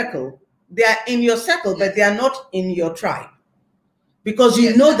your circle. They are in your circle, but they are not in your tribe. Because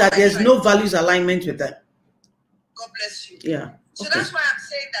you know that there's no values alignment with them. God bless you. Yeah. So that's why I'm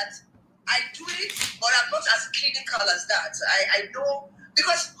saying that I do it, but I'm not as clinical as that. I know,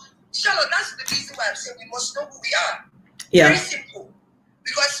 because, Charlotte, that's the reason why I'm saying we must know who we are. Yeah. Very simple.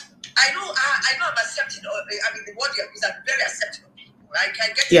 Because I know I'm accepting, I mean, the word you use, I'm very accepting of people. I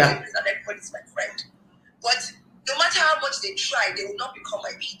can get to that everybody's my friend. But no matter how much they try, they will not become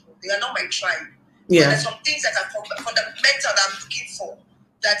my people. They are not my tribe. Yeah. There's some things that are fundamental that I'm looking for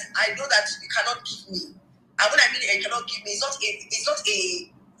that I know that you cannot give me. And when I mean you cannot give me, it's not a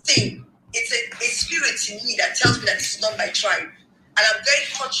thing. It's a spirit in me that tells me that this is not my tribe. And I'm very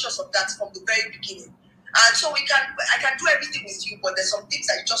conscious of that from the very beginning. And so I can do everything with you, but there's some things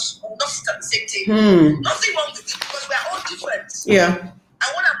I just will not sit at the same table. Nothing wrong with it because we're all different. Yeah. And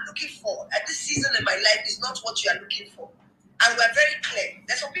what I'm looking for at this season in my life is not what you are looking for. And we're very clear.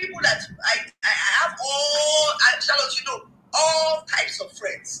 There's some people that I have Charlotte, you know, all types of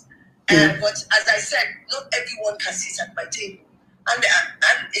friends. But as I said, not everyone can sit at my table. And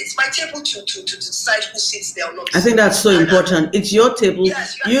it's my table to decide who sits there or not. I think that's so important. It's your table.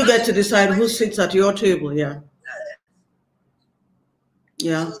 Yes, you get to decide who sits at your table. Yeah.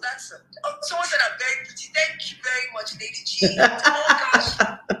 Yeah. So that's someone said I'm very pretty. Thank you very much, Lady G. Oh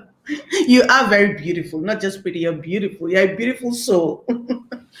gosh. You are very beautiful. Not just pretty, you're beautiful. You're a beautiful soul.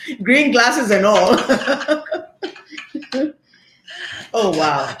 Green glasses and all. Oh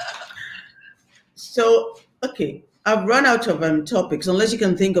wow. So okay. I've run out of topics, unless you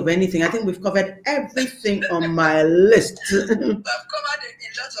can think of anything. I think we've covered everything on my list. We've covered a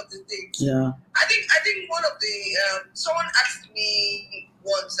lot of the things. Yeah. I think one of the someone asked me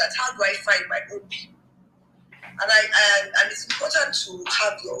once that how do I find my own people, and it's important to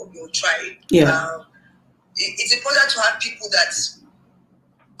have your tribe. Yeah. It's important to have people that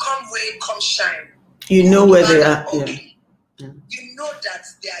come rain, come shine. You know where they are. Yeah. You know that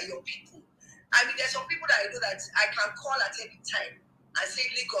they are your people. I mean, there's some people that I know that I can call at any time and say,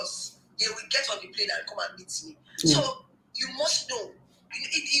 Lagos, they will get on the plane and come and meet me. Yeah. So you must know.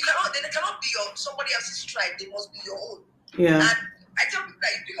 They cannot be somebody else's tribe. They must be your own. Yeah. And I tell people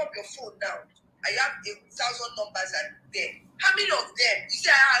that you pick up your phone now I have 1,000 numbers there. How many of them? You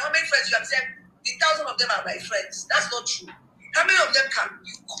say, how many friends you have? Said the 1,000 of them are my friends. That's not true. How many of them can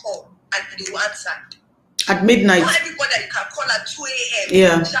you call and they will answer? At midnight. Not everybody that you can call at 2 a.m.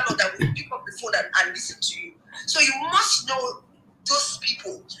 Yeah. That will pick up the phone and listen to you. So you must know those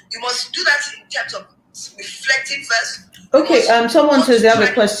people. You must do that in terms of reflecting first. Okay, someone says they have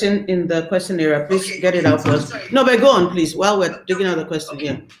a question in the question area. Please get it out first. No, but go on, please, while we're digging out the question. Okay.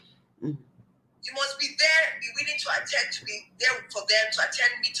 Yeah. You must be there, be willing to attend, to be there for them, to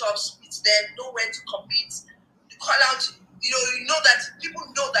attend meetups, meet them, know when to compete, call out. You know that people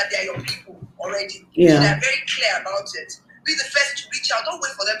know that they are your people already. Yeah. So they're very clear about it. Be the first to reach out. Don't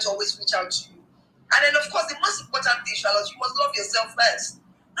wait for them to always reach out to you. And then, of course, the most important thing, Charlotte, you must love yourself first.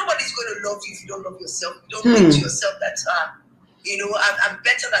 Nobody's going to love you if you don't love yourself. You don't think to yourself that, I'm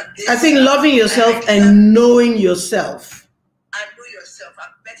better than this. I think loving yourself and knowing yourself. And know yourself. I'm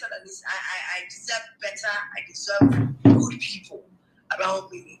better than this. I deserve better. I deserve good people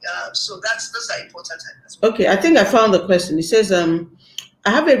around me. So those are important as well. Okay, I think I found the question. It says, I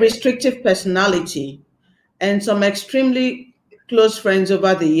have a restrictive personality and some extremely close friends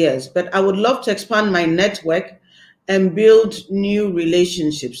over the years, but I would love to expand my network and build new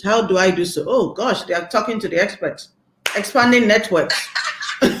relationships. How do I do so? Oh gosh, they are talking to the experts. Expanding networks.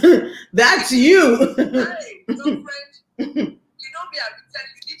 That's you. Hey, friend, you know me, I will tell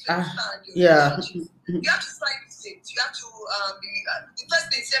you, you need to expand your relationships. You have to find these things. You have to the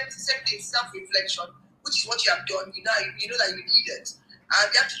first thing, same thing, self-reflection, which is what you have done. You know that you need it.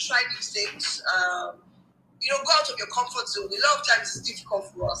 You have to try these things. Go out of your comfort zone. A lot of times it's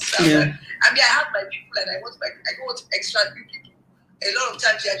difficult for us. I have my people and I don't want to extract new people. A lot of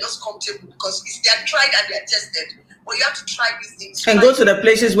times they are just comfortable because they are tried and they are tested. But you have to try these things. And go to the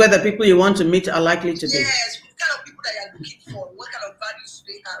places where the people you want to meet are likely to be. Yes, what kind of people that you are looking for, what kind of values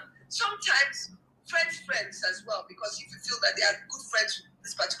do they have. Sometimes friends as well, because if you feel that they are good friends with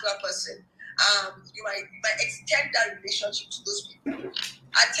this particular person, you might extend that relationship to those people.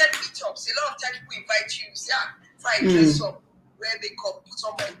 Attend meetups. A lot of times people invite you, say, fine, dress up, wear makeup, put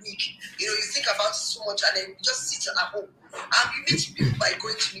on my wig. You think about it so much and then you just sit at home. You meet people by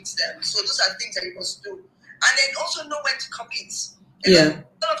going to meet them. So those are things that you must do. And then also know when to compete. A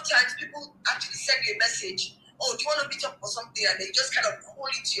lot of times people actually send you a message, oh, do you want to meet up for something? And then you just kind of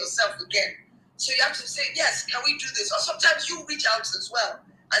call it to yourself again. So you have to say, yes, can we do this? Or sometimes you reach out as well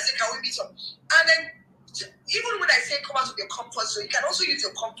and say, can we meet up? And then even when I say come out of your comfort zone, you can also use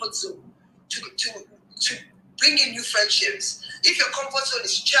your comfort zone to bring in new friendships. If your comfort zone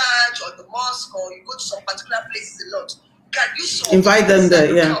is church or the mosque or you go to some particular places a lot, you can use some invite them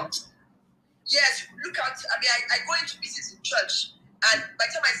there, Yes, look out. I go into meetings in church, and by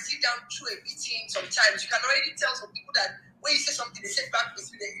the time I sit down through a meeting, sometimes you can already tell some people that when you say something, they say back with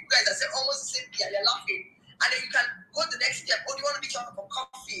you. You guys are saying almost the same thing, and they're laughing. And then you can go the next step. Oh, do you want to meet up for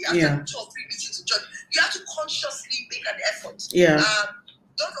coffee after 2 or 3 meetings in church? You have to consciously make an effort.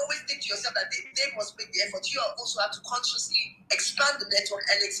 Don't always think to yourself that they must make the effort. You also have to consciously expand the network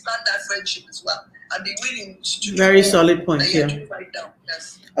and expand that friendship as well, and be willing to do very solid point. Right now.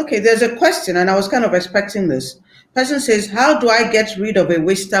 Yes. Okay, there's a question, and I was kind of expecting this. Person says, how do I get rid of a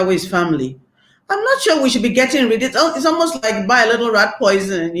waster with family? I'm not sure we should be getting rid of it. It's almost like buy a little rat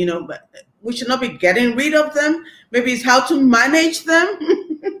poison, but we should not be getting rid of them. Maybe it's how to manage them.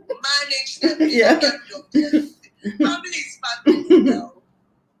 Manage them. Get rid of them. Family is family now.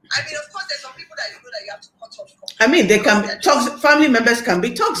 Of course, there's some people that that you have to cut off. They can be toxic. Family members can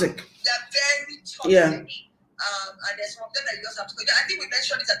be toxic. They're very toxic. And there's some of them that you just have to go. I think we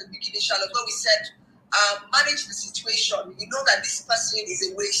mentioned it at the beginning, Charlotte, where we said, manage the situation. You know that this person is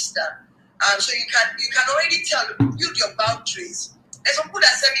a waster. So you can already tell, build your boundaries. There's some people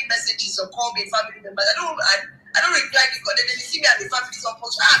that send me messages or call me family members. I don't reply because then they see me and the family is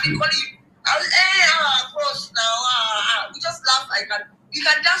opposed. I've been calling you. Cross now. We just laugh. You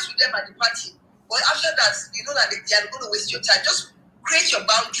can dance with them at the party. But after that, you know that they are going to waste your time. Just create your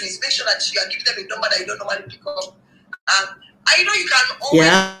boundaries. Make sure that you are giving them a number that you don't normally pick up. You can always...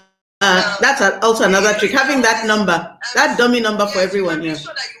 that's also another trick. Having that number, that dummy number for everyone. Make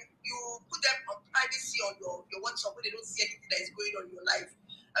sure that you put them on privacy on your WhatsApp where they don't see anything that is going on in your life.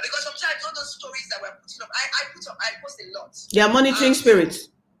 Because sometimes all those stories that we're putting up, I post a lot. They are monitoring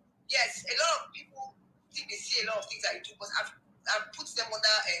spirits. Yes, a lot of people think they see a lot of things I do, but I've put them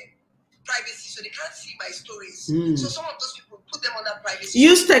under privacy, so they can't see my stories. So some of those people put them under privacy.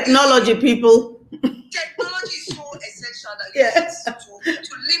 Use technology, people. Technology is so essential that you use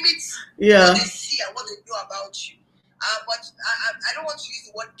to limit what they see and what they know about you. But I don't want to use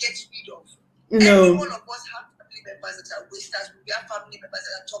the word get rid of. No. Every one of us have family members that are wasters. We have family members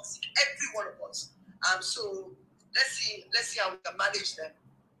that are toxic. Every one of us. So let's see how we can manage them.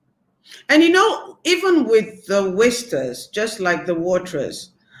 And even with the wasters, just like the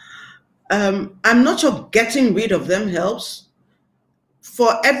waterers, I'm not sure getting rid of them helps.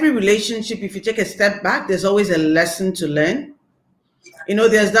 For every relationship, if you take a step back, there's always a lesson to learn.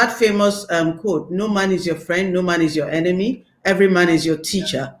 There's that famous quote, no man is your friend, no man is your enemy, every man is your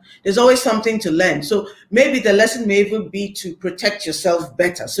teacher. There's always something to learn. So maybe the lesson may even be to protect yourself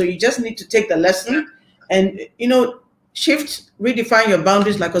better. So you just need to take the lesson and, shift, redefine your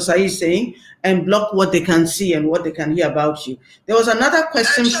boundaries, like Osayi is saying, and block what they can see and what they can hear about you. There was another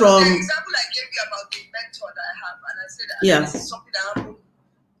question from... The example I gave you about the mentor that I have, and I said that this is something that happened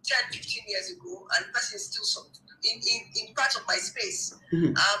 10, 15 years ago, and the person is still in part of my space.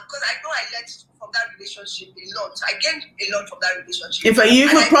 Because I know I learned from that relationship a lot. I gained a lot from that relationship. In fact, you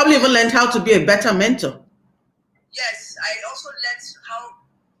probably even learned how to be a better mentor. Yes, I also learned how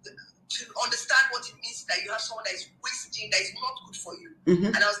to understand what it means that you have someone that is wasting, that is not good for you.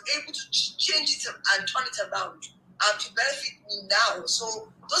 And I was able to change it and turn it around to benefit me now.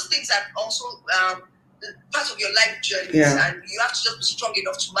 So those things are also part of your life journey, and you have to just be strong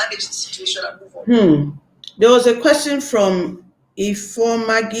enough to manage the situation and move on. There was a question from Ifo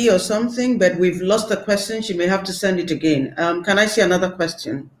Maggie or something, but we've lost the question. She may have to send it again. Can I see another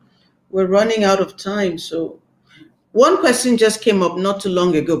question? We're running out of time, so one question just came up not too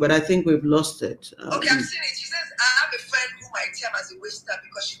long ago, but I think we've lost it. Okay, I've seen it. She says, I have a friend whom I term as a waster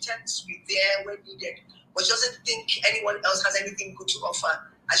because she tends to be there when needed, but she doesn't think anyone else has anything good to offer,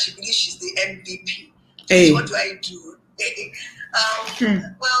 and she believes she's the MVP. So what do I do?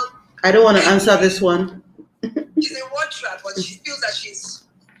 Well, I don't want to answer this one. She's a waterer, but she feels that she's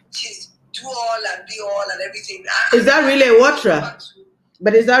do all and be all and everything. Is that really a waterer?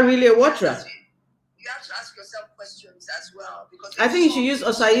 But is that really a waterer? You have to ask yourself questions as well. Because I think you should use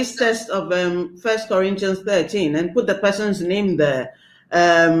Osayi's test of 1 Corinthians 13 and put the person's name there.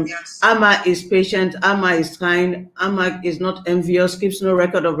 Amma is patient, Amma is kind, Amma is not envious, keeps no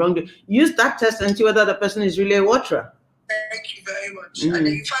record of wrongdoing. Use that test and see whether the person is really a waterer. Thank you very much. And then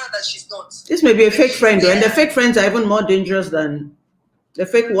you find out that she's not. This may be a fake friend, and the fake friends are even more dangerous than the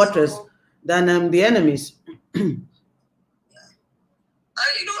fake waterers, than the enemies. I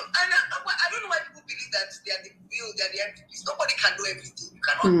don't know why people believe that they are the real, they are the MVPs. Nobody can know everything. You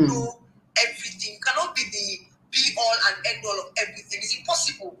cannot know everything. You cannot be the be-all and end-all of everything. It's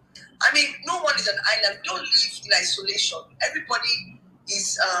impossible. I mean, no one is an island. We don't live in isolation. Everybody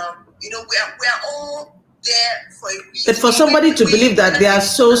is, we are all there for a reason. But for somebody to believe that they are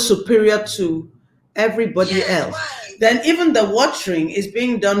so superior to everybody else, then even the watering is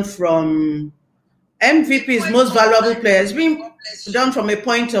being done from MVP's most valuable players, being done from a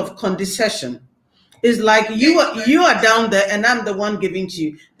point of condescension. It's like you are down there and I'm the one giving to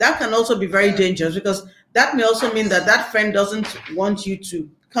you. That can also be very dangerous, because that may also mean that that friend doesn't want you to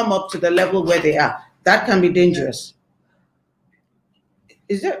come up to the level where they are. That can be dangerous.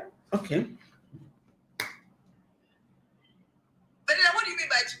 Is there? Okay. But then what do you mean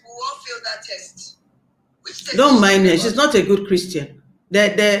by we all fail that test? Which test? Don't mind her. She's not a good Christian.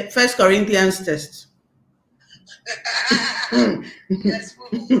 The 1 Corinthians test. Yes,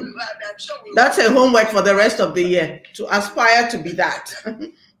 I'm sure that's a homework for the rest of the year, to aspire to be that. We have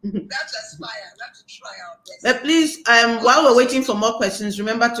to aspire. We have to try our best. But please, while we're waiting for more questions,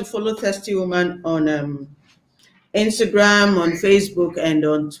 remember to follow Thirsty Woman on Instagram, on Facebook, and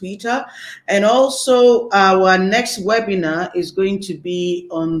on Twitter. And also, our next webinar is going to be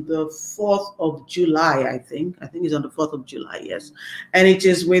on the 4th of July, I think. I think it's on the 4th of July, yes. And it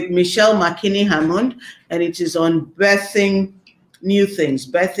is with Michelle McKinney-Hammond, and it is on birthing new things,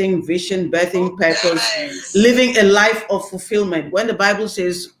 birthing vision, birthing purpose, living a life of fulfillment. When the Bible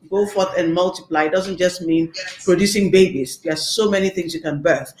says go forth and multiply, it doesn't just mean producing babies. There are so many things you can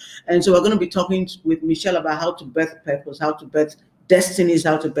birth. And so we're going to be talking with Michelle about how to birth purpose, how to birth destinies,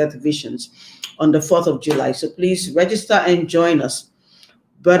 how to birth visions on the 4th of July. So please register and join us.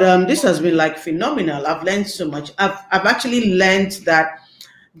 But this has been like phenomenal. I've learned so much. I've actually learned that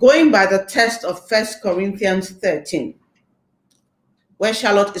going by the test of 1 Corinthians 13, where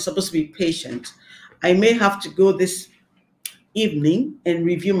Charlotte is supposed to be patient, I may have to go this evening and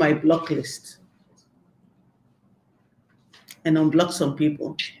review my block list and unblock some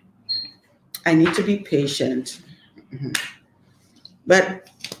people. I need to be patient. But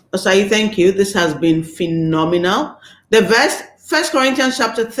Osayi, thank you. This has been phenomenal. The verse, 1 Corinthians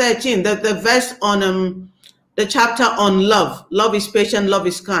chapter 13, the verse on the chapter on love. Love is patient, love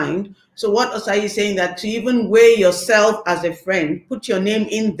is kind. So what Osayi is saying, that to even weigh yourself as a friend, put your name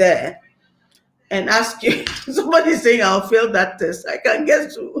in there and ask you, somebody's saying I'll fail that test. I can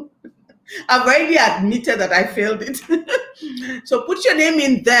guess who. I've already admitted that I failed it. So put your name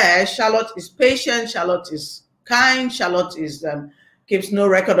in there. Charlotte is patient. Charlotte is kind. Charlotte is keeps no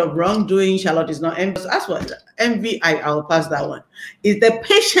record of wrongdoing. Charlotte is not envious. That's what envy. I'll pass that one. Is the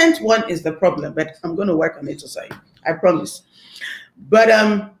patient one is the problem, but I'm going to work on it, Osayi. I promise. But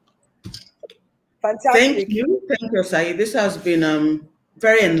Fantastic. thank you, Osayi. This has been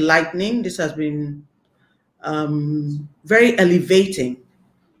very enlightening. This has been very elevating.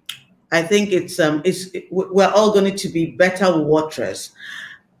 I think we're all going to be better waters,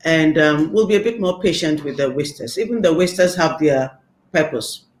 and we'll be a bit more patient with the wasters. Even the wasters have their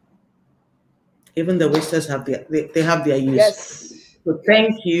purpose. Even the wasters have they have their use. Yes. So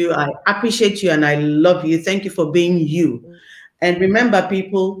thank you. I appreciate you and I love you. Thank you for being you. And remember,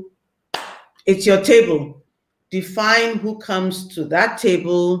 people, it's your table. Define who comes to that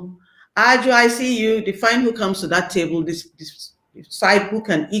table. Aju, I see you. Define who comes to that table. Decide who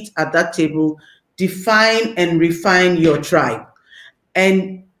can eat at that table. Define and refine your tribe.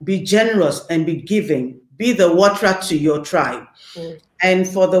 And be generous and be giving. Be the waterer to your tribe. And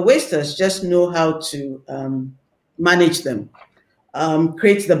for the wasters, just know how to manage them.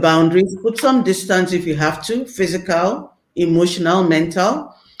 Create the boundaries. Put some distance if you have to. Physical, emotional,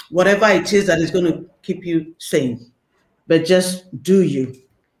 mental. Whatever it is that is going to keep you sane. But just do you.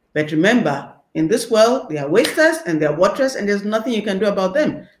 But remember, in this world, there are wasters and there are waterers, and there's nothing you can do about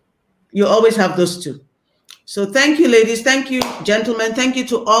them. You always have those two. So thank you, ladies. Thank you, gentlemen. Thank you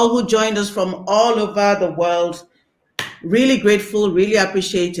to all who joined us from all over the world. Really grateful, really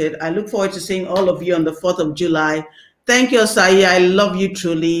appreciated. I look forward to seeing all of you on the 4th of July. Thank you, Osayi. I love you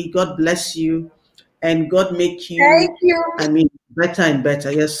truly. God bless you. And God make you, thank you. I mean, better and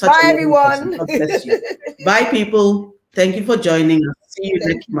better. You're such Bye, a everyone. God bless you. Bye, people. Thank you for joining us. See you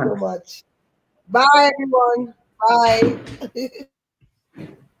next month. Thank you so much. Bye, everyone. Bye.